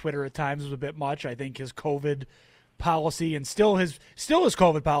think his Twitter at times was a bit much. I think his COVID policy and still his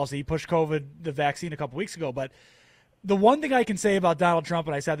COVID policy. He pushed the vaccine a couple weeks ago. But the one thing I can say about Donald Trump,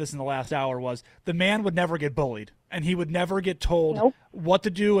 and I said this in the last hour, was the man would never get bullied, and he would never get told what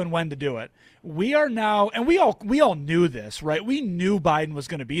to do and when to do it. We are now, and we all knew this, right? We knew Biden was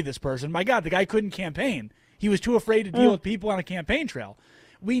going to be this person. My God, the guy couldn't campaign. He was too afraid to deal with people on a campaign trail.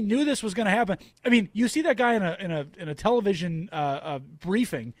 We knew this was going to happen. I mean, you see that guy in a television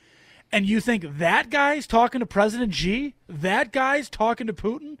briefing, and you think that guy's talking to President Xi? That guy's talking to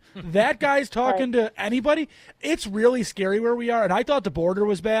Putin? That guy's talking to anybody? It's really scary where we are. And I thought the border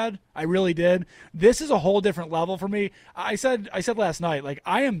was bad. I really did. This is a whole different level for me. I said last night,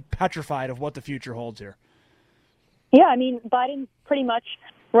 I am petrified of what the future holds here. Yeah, I mean, Biden's pretty much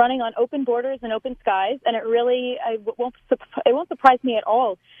running on open borders and open skies, and it won't surprise me at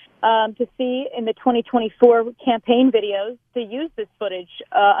all to see in the 2024 campaign videos to use this footage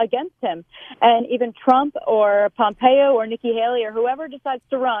against him. And even Trump or Pompeo or Nikki Haley or whoever decides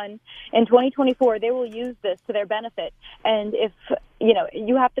to run in 2024, they will use this to their benefit. And if,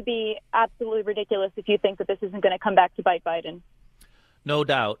 you have to be absolutely ridiculous if you think that this isn't going to come back to bite Biden. No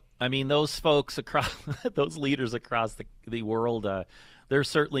doubt. I mean, those folks across, those leaders across the world, they're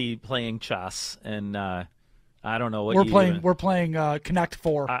certainly playing chess, and I don't know what we're playing Connect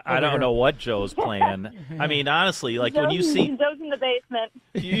 4. I don't know what Joe's playing. I mean, honestly, when you see Joe's in the basement,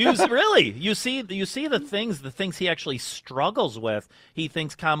 you see the things he actually struggles with. He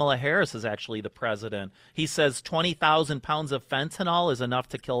thinks Kamala Harris is actually the president. He says 20,000 pounds of fentanyl is enough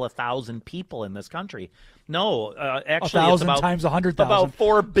to kill 1,000 people in this country. No, actually, 1,000 times 100,000. About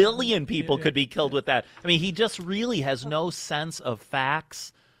 4 billion people could be killed with that. I mean, he just really has no sense of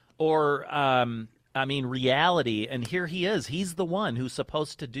facts or reality. And here he is. He's the one who's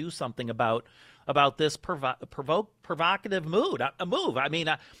supposed to do something about this provocative move. I mean,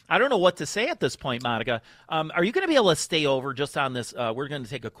 I don't know what to say at this point, Monica. Are you going to be able to stay over just on this? We're going to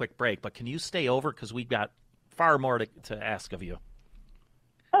take a quick break, but can you stay over? Because we've got far more to ask of you.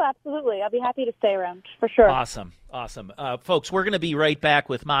 Oh, absolutely. I'll be happy to stay around, for sure. Awesome. Folks, we're going to be right back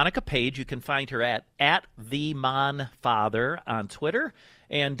with Monica Page. You can find her at the Mon Father on Twitter.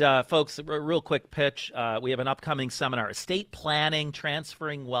 And, folks, a real quick pitch. We have an upcoming seminar, Estate Planning,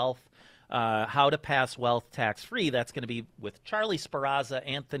 Transferring Wealth, How to Pass Wealth Tax-Free. That's going to be with Charlie Sparazza,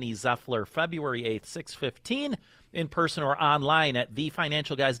 Anthony Zeffler, February 8th, 6:15, in person or online at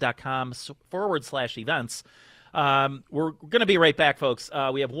thefinancialguys.com/events. We're going to be right back, folks.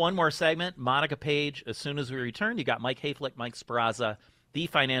 We have one more segment, Monica Page. As soon as we return, you got Mike Hayflick, Mike Sparazza, The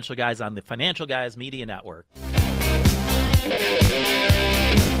Financial Guys on the Financial Guys Media Network.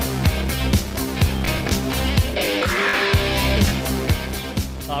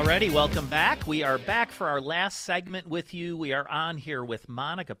 Alrighty, welcome back. We are back for our last segment with you. We are on here with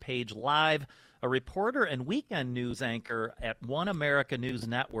Monica Page live, a reporter and weekend news anchor at One America News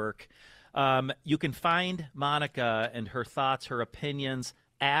Network. You can find Monica and her thoughts, her opinions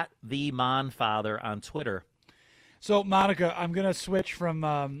at the Mon Father on Twitter. So, Monica, I'm going to switch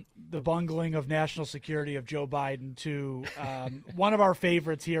from the bungling of national security of Joe Biden to one of our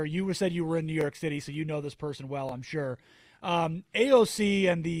favorites here. You said you were in New York City, so you know this person well, I'm sure. AOC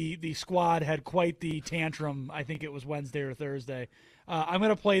and the squad had quite the tantrum. I think it was Wednesday or Thursday. I'm going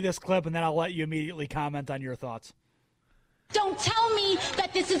to play this clip, and then I'll let you immediately comment on your thoughts. Don't tell me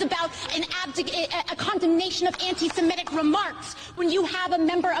that this is about a condemnation of anti-Semitic remarks when you have a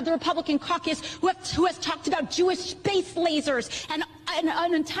member of the Republican caucus who has talked about Jewish space lasers and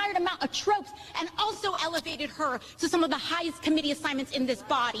an entire amount of tropes, and also elevated her to some of the highest committee assignments in this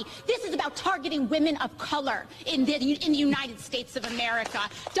body. This is about targeting women of color in the United States of America.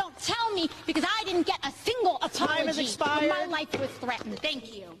 Don't tell me, because I didn't get a single apology when my life was threatened.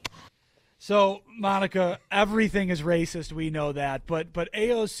 Thank you. So, Monica, everything is racist. We know that. But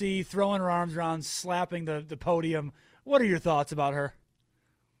AOC throwing her arms around, slapping the podium. What are your thoughts about her?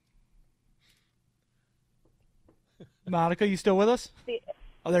 Monica, you still with us?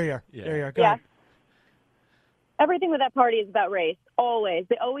 Oh, there you are. Yeah. There you are. Go ahead. Everything with that party is about race, always.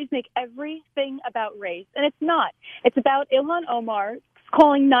 They always make everything about race, and it's not. It's about Ilhan Omar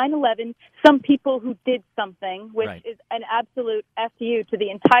calling 9/11 some people who did something, which is an absolute FU to the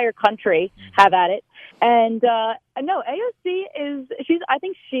entire country. Have at it. And no, AOC I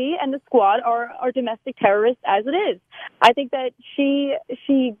think she and the squad are domestic terrorists as it is. I think that she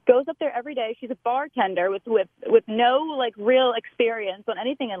goes up there every day. She's a bartender with no like real experience on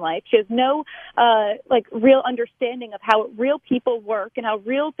anything in life. She has no like real understanding of how real people work and how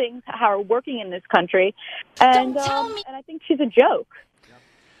real things are working in this country. And and I think she's a joke.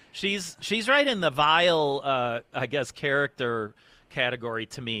 She's right in the vile, I guess, character category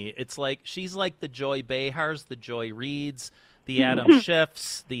to me. It's like she's like the Joy Behars, the Joy Reids, the Adam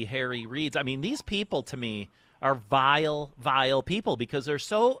Schiffs, the Harry Reids. I mean, these people to me are vile, vile people because they're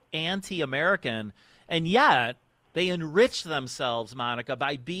so anti-American, and yet they enrich themselves, Monica,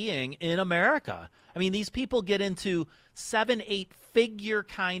 by being in America. I mean, these people get into 7-8 figure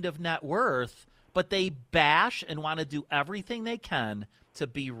kind of net worth, but they bash and want to do everything they can to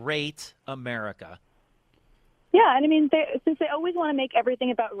berate America. Yeah, and I mean, since they always want to make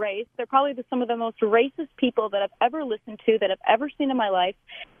everything about race, they're probably some of the most racist people that I've ever listened to, that I've ever seen in my life.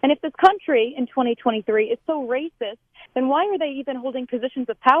 And if this country in 2023 is so racist, then why are they even holding positions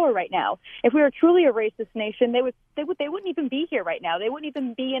of power right now? If we were truly a racist nation, they wouldn't even be here right now. They wouldn't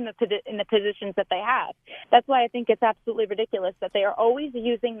even be in the positions that they have. That's why I think it's absolutely ridiculous that they are always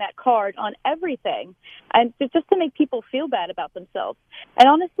using that card on everything, and just to make people feel bad about themselves. And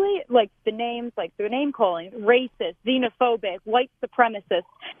honestly, like the names, like the name calling, racist, xenophobic, white supremacist,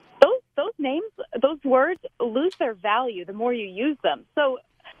 those names, those words lose their value the more you use them. So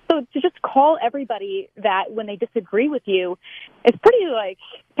to just call everybody that when they disagree with you, it's pretty like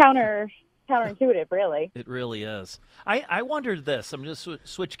counterintuitive, really. It really is. I wondered this. I'm just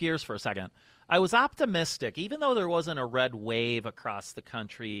switch gears for a second. I was optimistic, even though there wasn't a red wave across the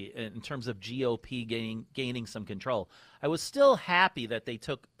country in terms of GOP gaining some control. I was still happy that they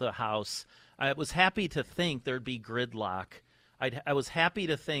took the House. I was happy to think there'd be gridlock. I was happy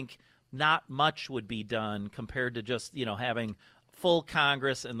to think not much would be done compared to just, having full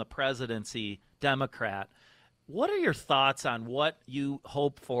Congress and the presidency Democrat. What are your thoughts on what you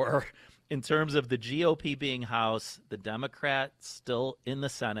hope for in terms of the GOP being House, the Democrats still in the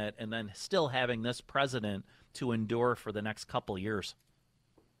Senate, and then still having this president to endure for the next couple years?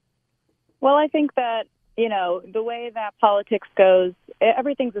 Well, I think that, the way that politics goes,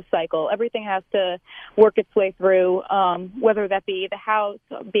 everything's a cycle. Everything has to work its way through, whether that be the House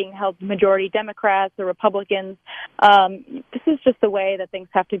being held majority Democrats or Republicans. This is just the way that things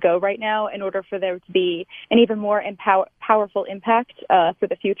have to go right now in order for there to be an even more powerful impact for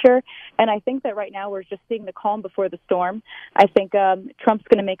the future. And I think that right now we're just seeing the calm before the storm. I think Trump's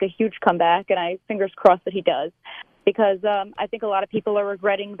going to make a huge comeback, and fingers crossed that he does. Because I think a lot of people are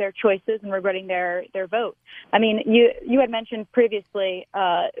regretting their choices and regretting their vote. I mean, you had mentioned previously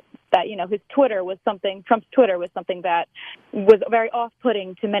that his Twitter was something. Trump's Twitter was something that was very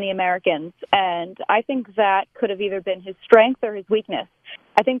off-putting to many Americans, and I think that could have either been his strength or his weakness.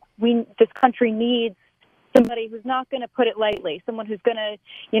 I think this country needs somebody who's not going to put it lightly, someone who's going to,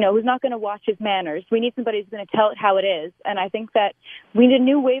 who's not going to watch his manners. We need somebody who's going to tell it how it is, and I think that we need a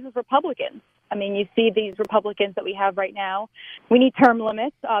new wave of Republicans. I mean, you see these Republicans that we have right now. We need term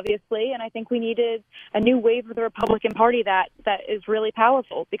limits, obviously, and I think we needed a new wave of the Republican Party that is really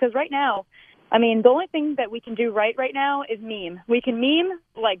powerful. Because right now, I mean, the only thing that we can do right now is meme. We can meme,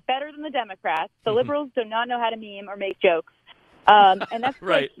 like, better than the Democrats. The liberals do not know how to meme or make jokes. And that's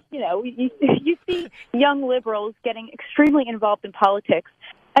right. You see young liberals getting extremely involved in politics.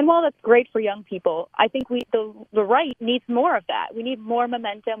 And while that's great for young people, I think the right needs more of that. We need more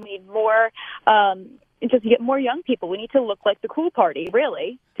momentum. We need more, just to get more young people. We need to look like the cool party,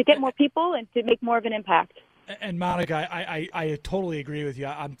 really, to get more people and to make more of an impact. And Monica, I totally agree with you.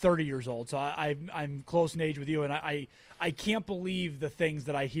 I'm 30 years old, so I'm close in age with you, and I can't believe the things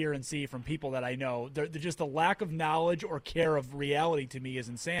that I hear and see from people that I know. They're just the lack of knowledge or care of reality to me is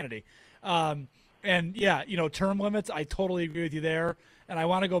insanity. And yeah, term limits, I totally agree with you there. And I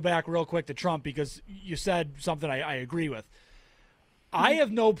want to go back real quick to Trump because you said something I agree with. I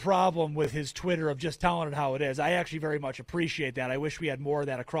have no problem with his Twitter of just telling it how it is. I actually very much appreciate that. I wish we had more of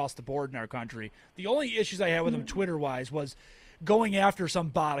that across the board in our country. The only issues I had with him Twitter-wise was going after some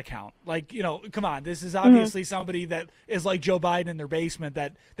bot account. Like, come on, this is obviously somebody that is like Joe Biden in their basement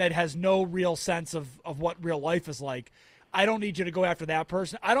that has no real sense of what real life is like. I don't need you to go after that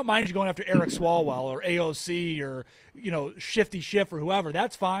person. I don't mind you going after Eric Swalwell or AOC or, Shifty Schiff or whoever.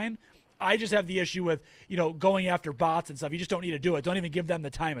 That's fine. I just have the issue with, going after bots and stuff. You just don't need to do it. Don't even give them the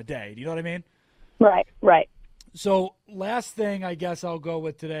time of day. Do you know what I mean? Right. So last thing I guess I'll go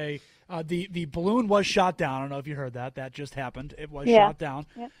with today, the balloon was shot down. I don't know if you heard that. That just happened. It was shot down.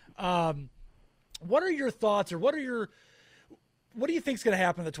 Yeah. What are your thoughts, or what do you think is going to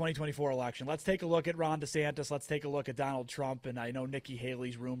happen in the 2024 election? Let's take a look at Ron DeSantis. Let's take a look at Donald Trump. And I know Nikki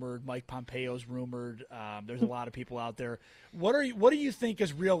Haley's rumored. Mike Pompeo's rumored. There's a lot of people out there. What do you think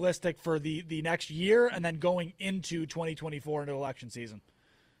is realistic for the next year and then going into 2024 into election season?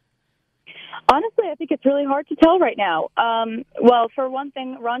 Honestly, I think it's really hard to tell right now. Well, for one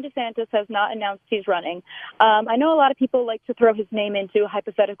thing, Ron DeSantis has not announced he's running. I know a lot of people like to throw his name into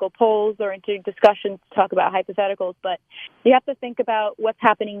hypothetical polls or into discussions to talk about hypotheticals, but you have to think about what's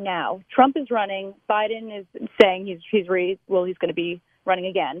happening now. Trump is running. Biden is saying he's going to be running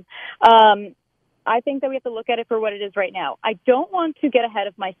again. I think that we have to look at it for what it is right now. I don't want to get ahead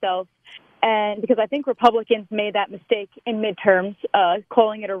of myself, and because I think Republicans made that mistake in midterms,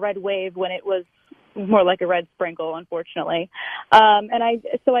 calling it a red wave when it was more like a red sprinkle, unfortunately. So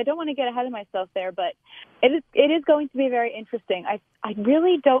I don't want to get ahead of myself there, but it is going to be very interesting. I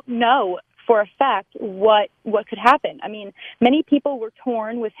really don't know for a fact what could happen. I mean, many people were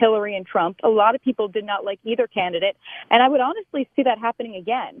torn with Hillary and Trump. A lot of people did not like either candidate, and I would honestly see that happening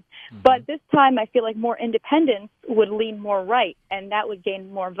again. Mm-hmm. But this time I feel like more independents would lean more right, and that would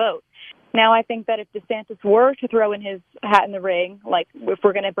gain more votes. Now, I think that if DeSantis were to throw in his hat in the ring, like if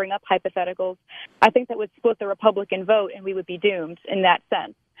we're going to bring up hypotheticals, I think that would split the Republican vote, and we would be doomed in that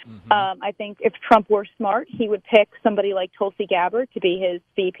sense. Mm-hmm. I think if Trump were smart, he would pick somebody like Tulsi Gabbard to be his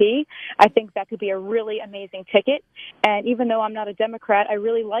VP. I think that could be a really amazing ticket. And even though I'm not a Democrat, I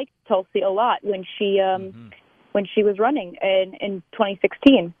really liked Tulsi a lot when she was running in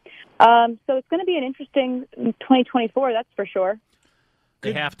 2016. So it's going to be an interesting 2024, that's for sure.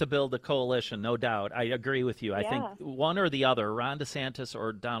 They have to build a coalition, no doubt. I agree with you. I think one or the other, Ron DeSantis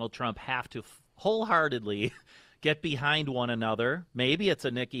or Donald Trump, have to wholeheartedly get behind one another. Maybe it's a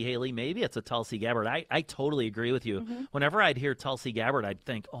Nikki Haley, maybe it's a Tulsi Gabbard. I totally agree with you. Mm-hmm. Whenever I'd hear Tulsi Gabbard, I'd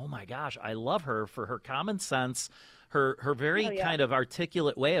think, oh my gosh, I love her for her common sense, her very kind of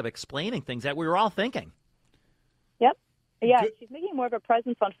articulate way of explaining things that we were all thinking. Yep. Yeah, she's making more of a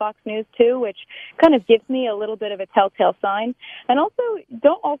presence on Fox News too, which kind of gives me a little bit of a telltale sign. And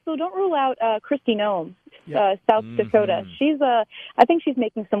don't rule out Kristi Noem, South Dakota. I think she's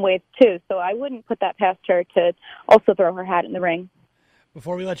making some waves too, so I wouldn't put that past her to also throw her hat in the ring.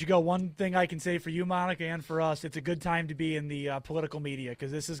 Before we let you go, one thing I can say for you, Monica, and for us, it's a good time to be in the political media,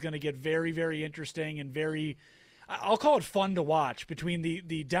 because this is going to get very, very interesting and very, I'll call it fun to watch. Between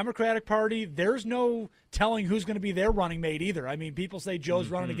the Democratic Party, there's no telling who's going to be their running mate either. I mean, people say Joe's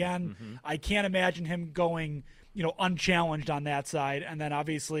running again. Mm-hmm. I can't imagine him going, unchallenged on that side. And then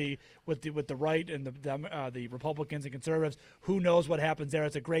obviously with the right and the Republicans and conservatives, who knows what happens there.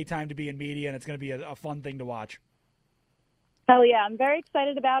 It's a great time to be in media, and it's going to be a fun thing to watch. Hell yeah, I'm very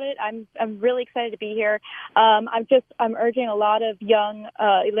excited about it. I'm really excited to be here. I'm urging a lot of young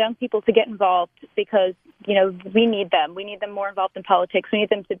people to get involved, because we need them. We need them more involved in politics. We need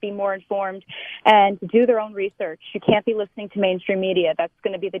them to be more informed and to do their own research. You can't be listening to mainstream media. That's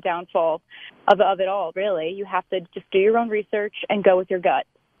going to be the downfall of it all, really. You have to just do your own research and go with your gut.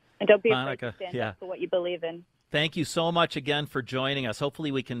 And don't be afraid to stand up for what you believe in. Thank you so much again for joining us.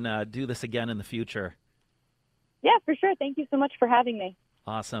 Hopefully we can do this again in the future. Yeah, for sure. Thank you so much for having me.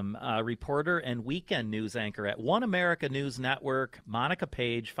 Awesome. Reporter and weekend news anchor at One America News Network, Monica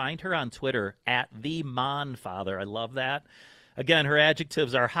Page. Find her on Twitter at @TheMonFather. I love that. Again, her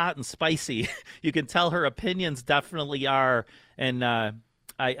adjectives are hot and spicy. You can tell her opinions definitely are. And I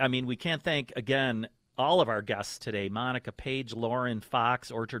mean, we can't thank, again, all of our guests today. Monica Page, Lauren Fox,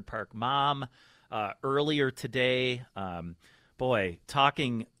 Orchard Park Mom. Earlier today,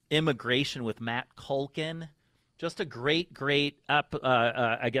 talking immigration with Matt Culkin. Just a great, version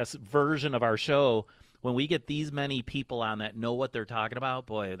of our show. When we get these many people on that know what they're talking about,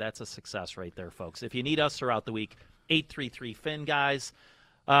 boy, that's a success right there, folks. If you need us throughout the week, 833-FIN, guys.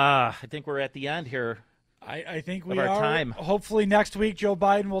 I think we're at the end here. I think we are. Time. Hopefully next week Joe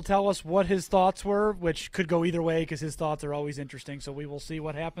Biden will tell us what his thoughts were, which could go either way because his thoughts are always interesting. So we will see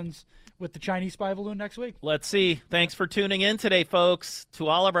what happens with the Chinese spy balloon next week. Let's see. Thanks for tuning in today, folks. To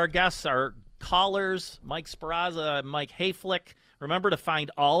all of our guests, our callers, Mike Speraza, Mike Hayflick. Remember to find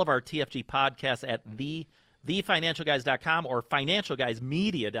all of our TFG podcasts at thefinancialguys.com or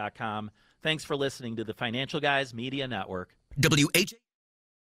financialguysmedia.com. Thanks for listening to the Financial Guys Media Network. WH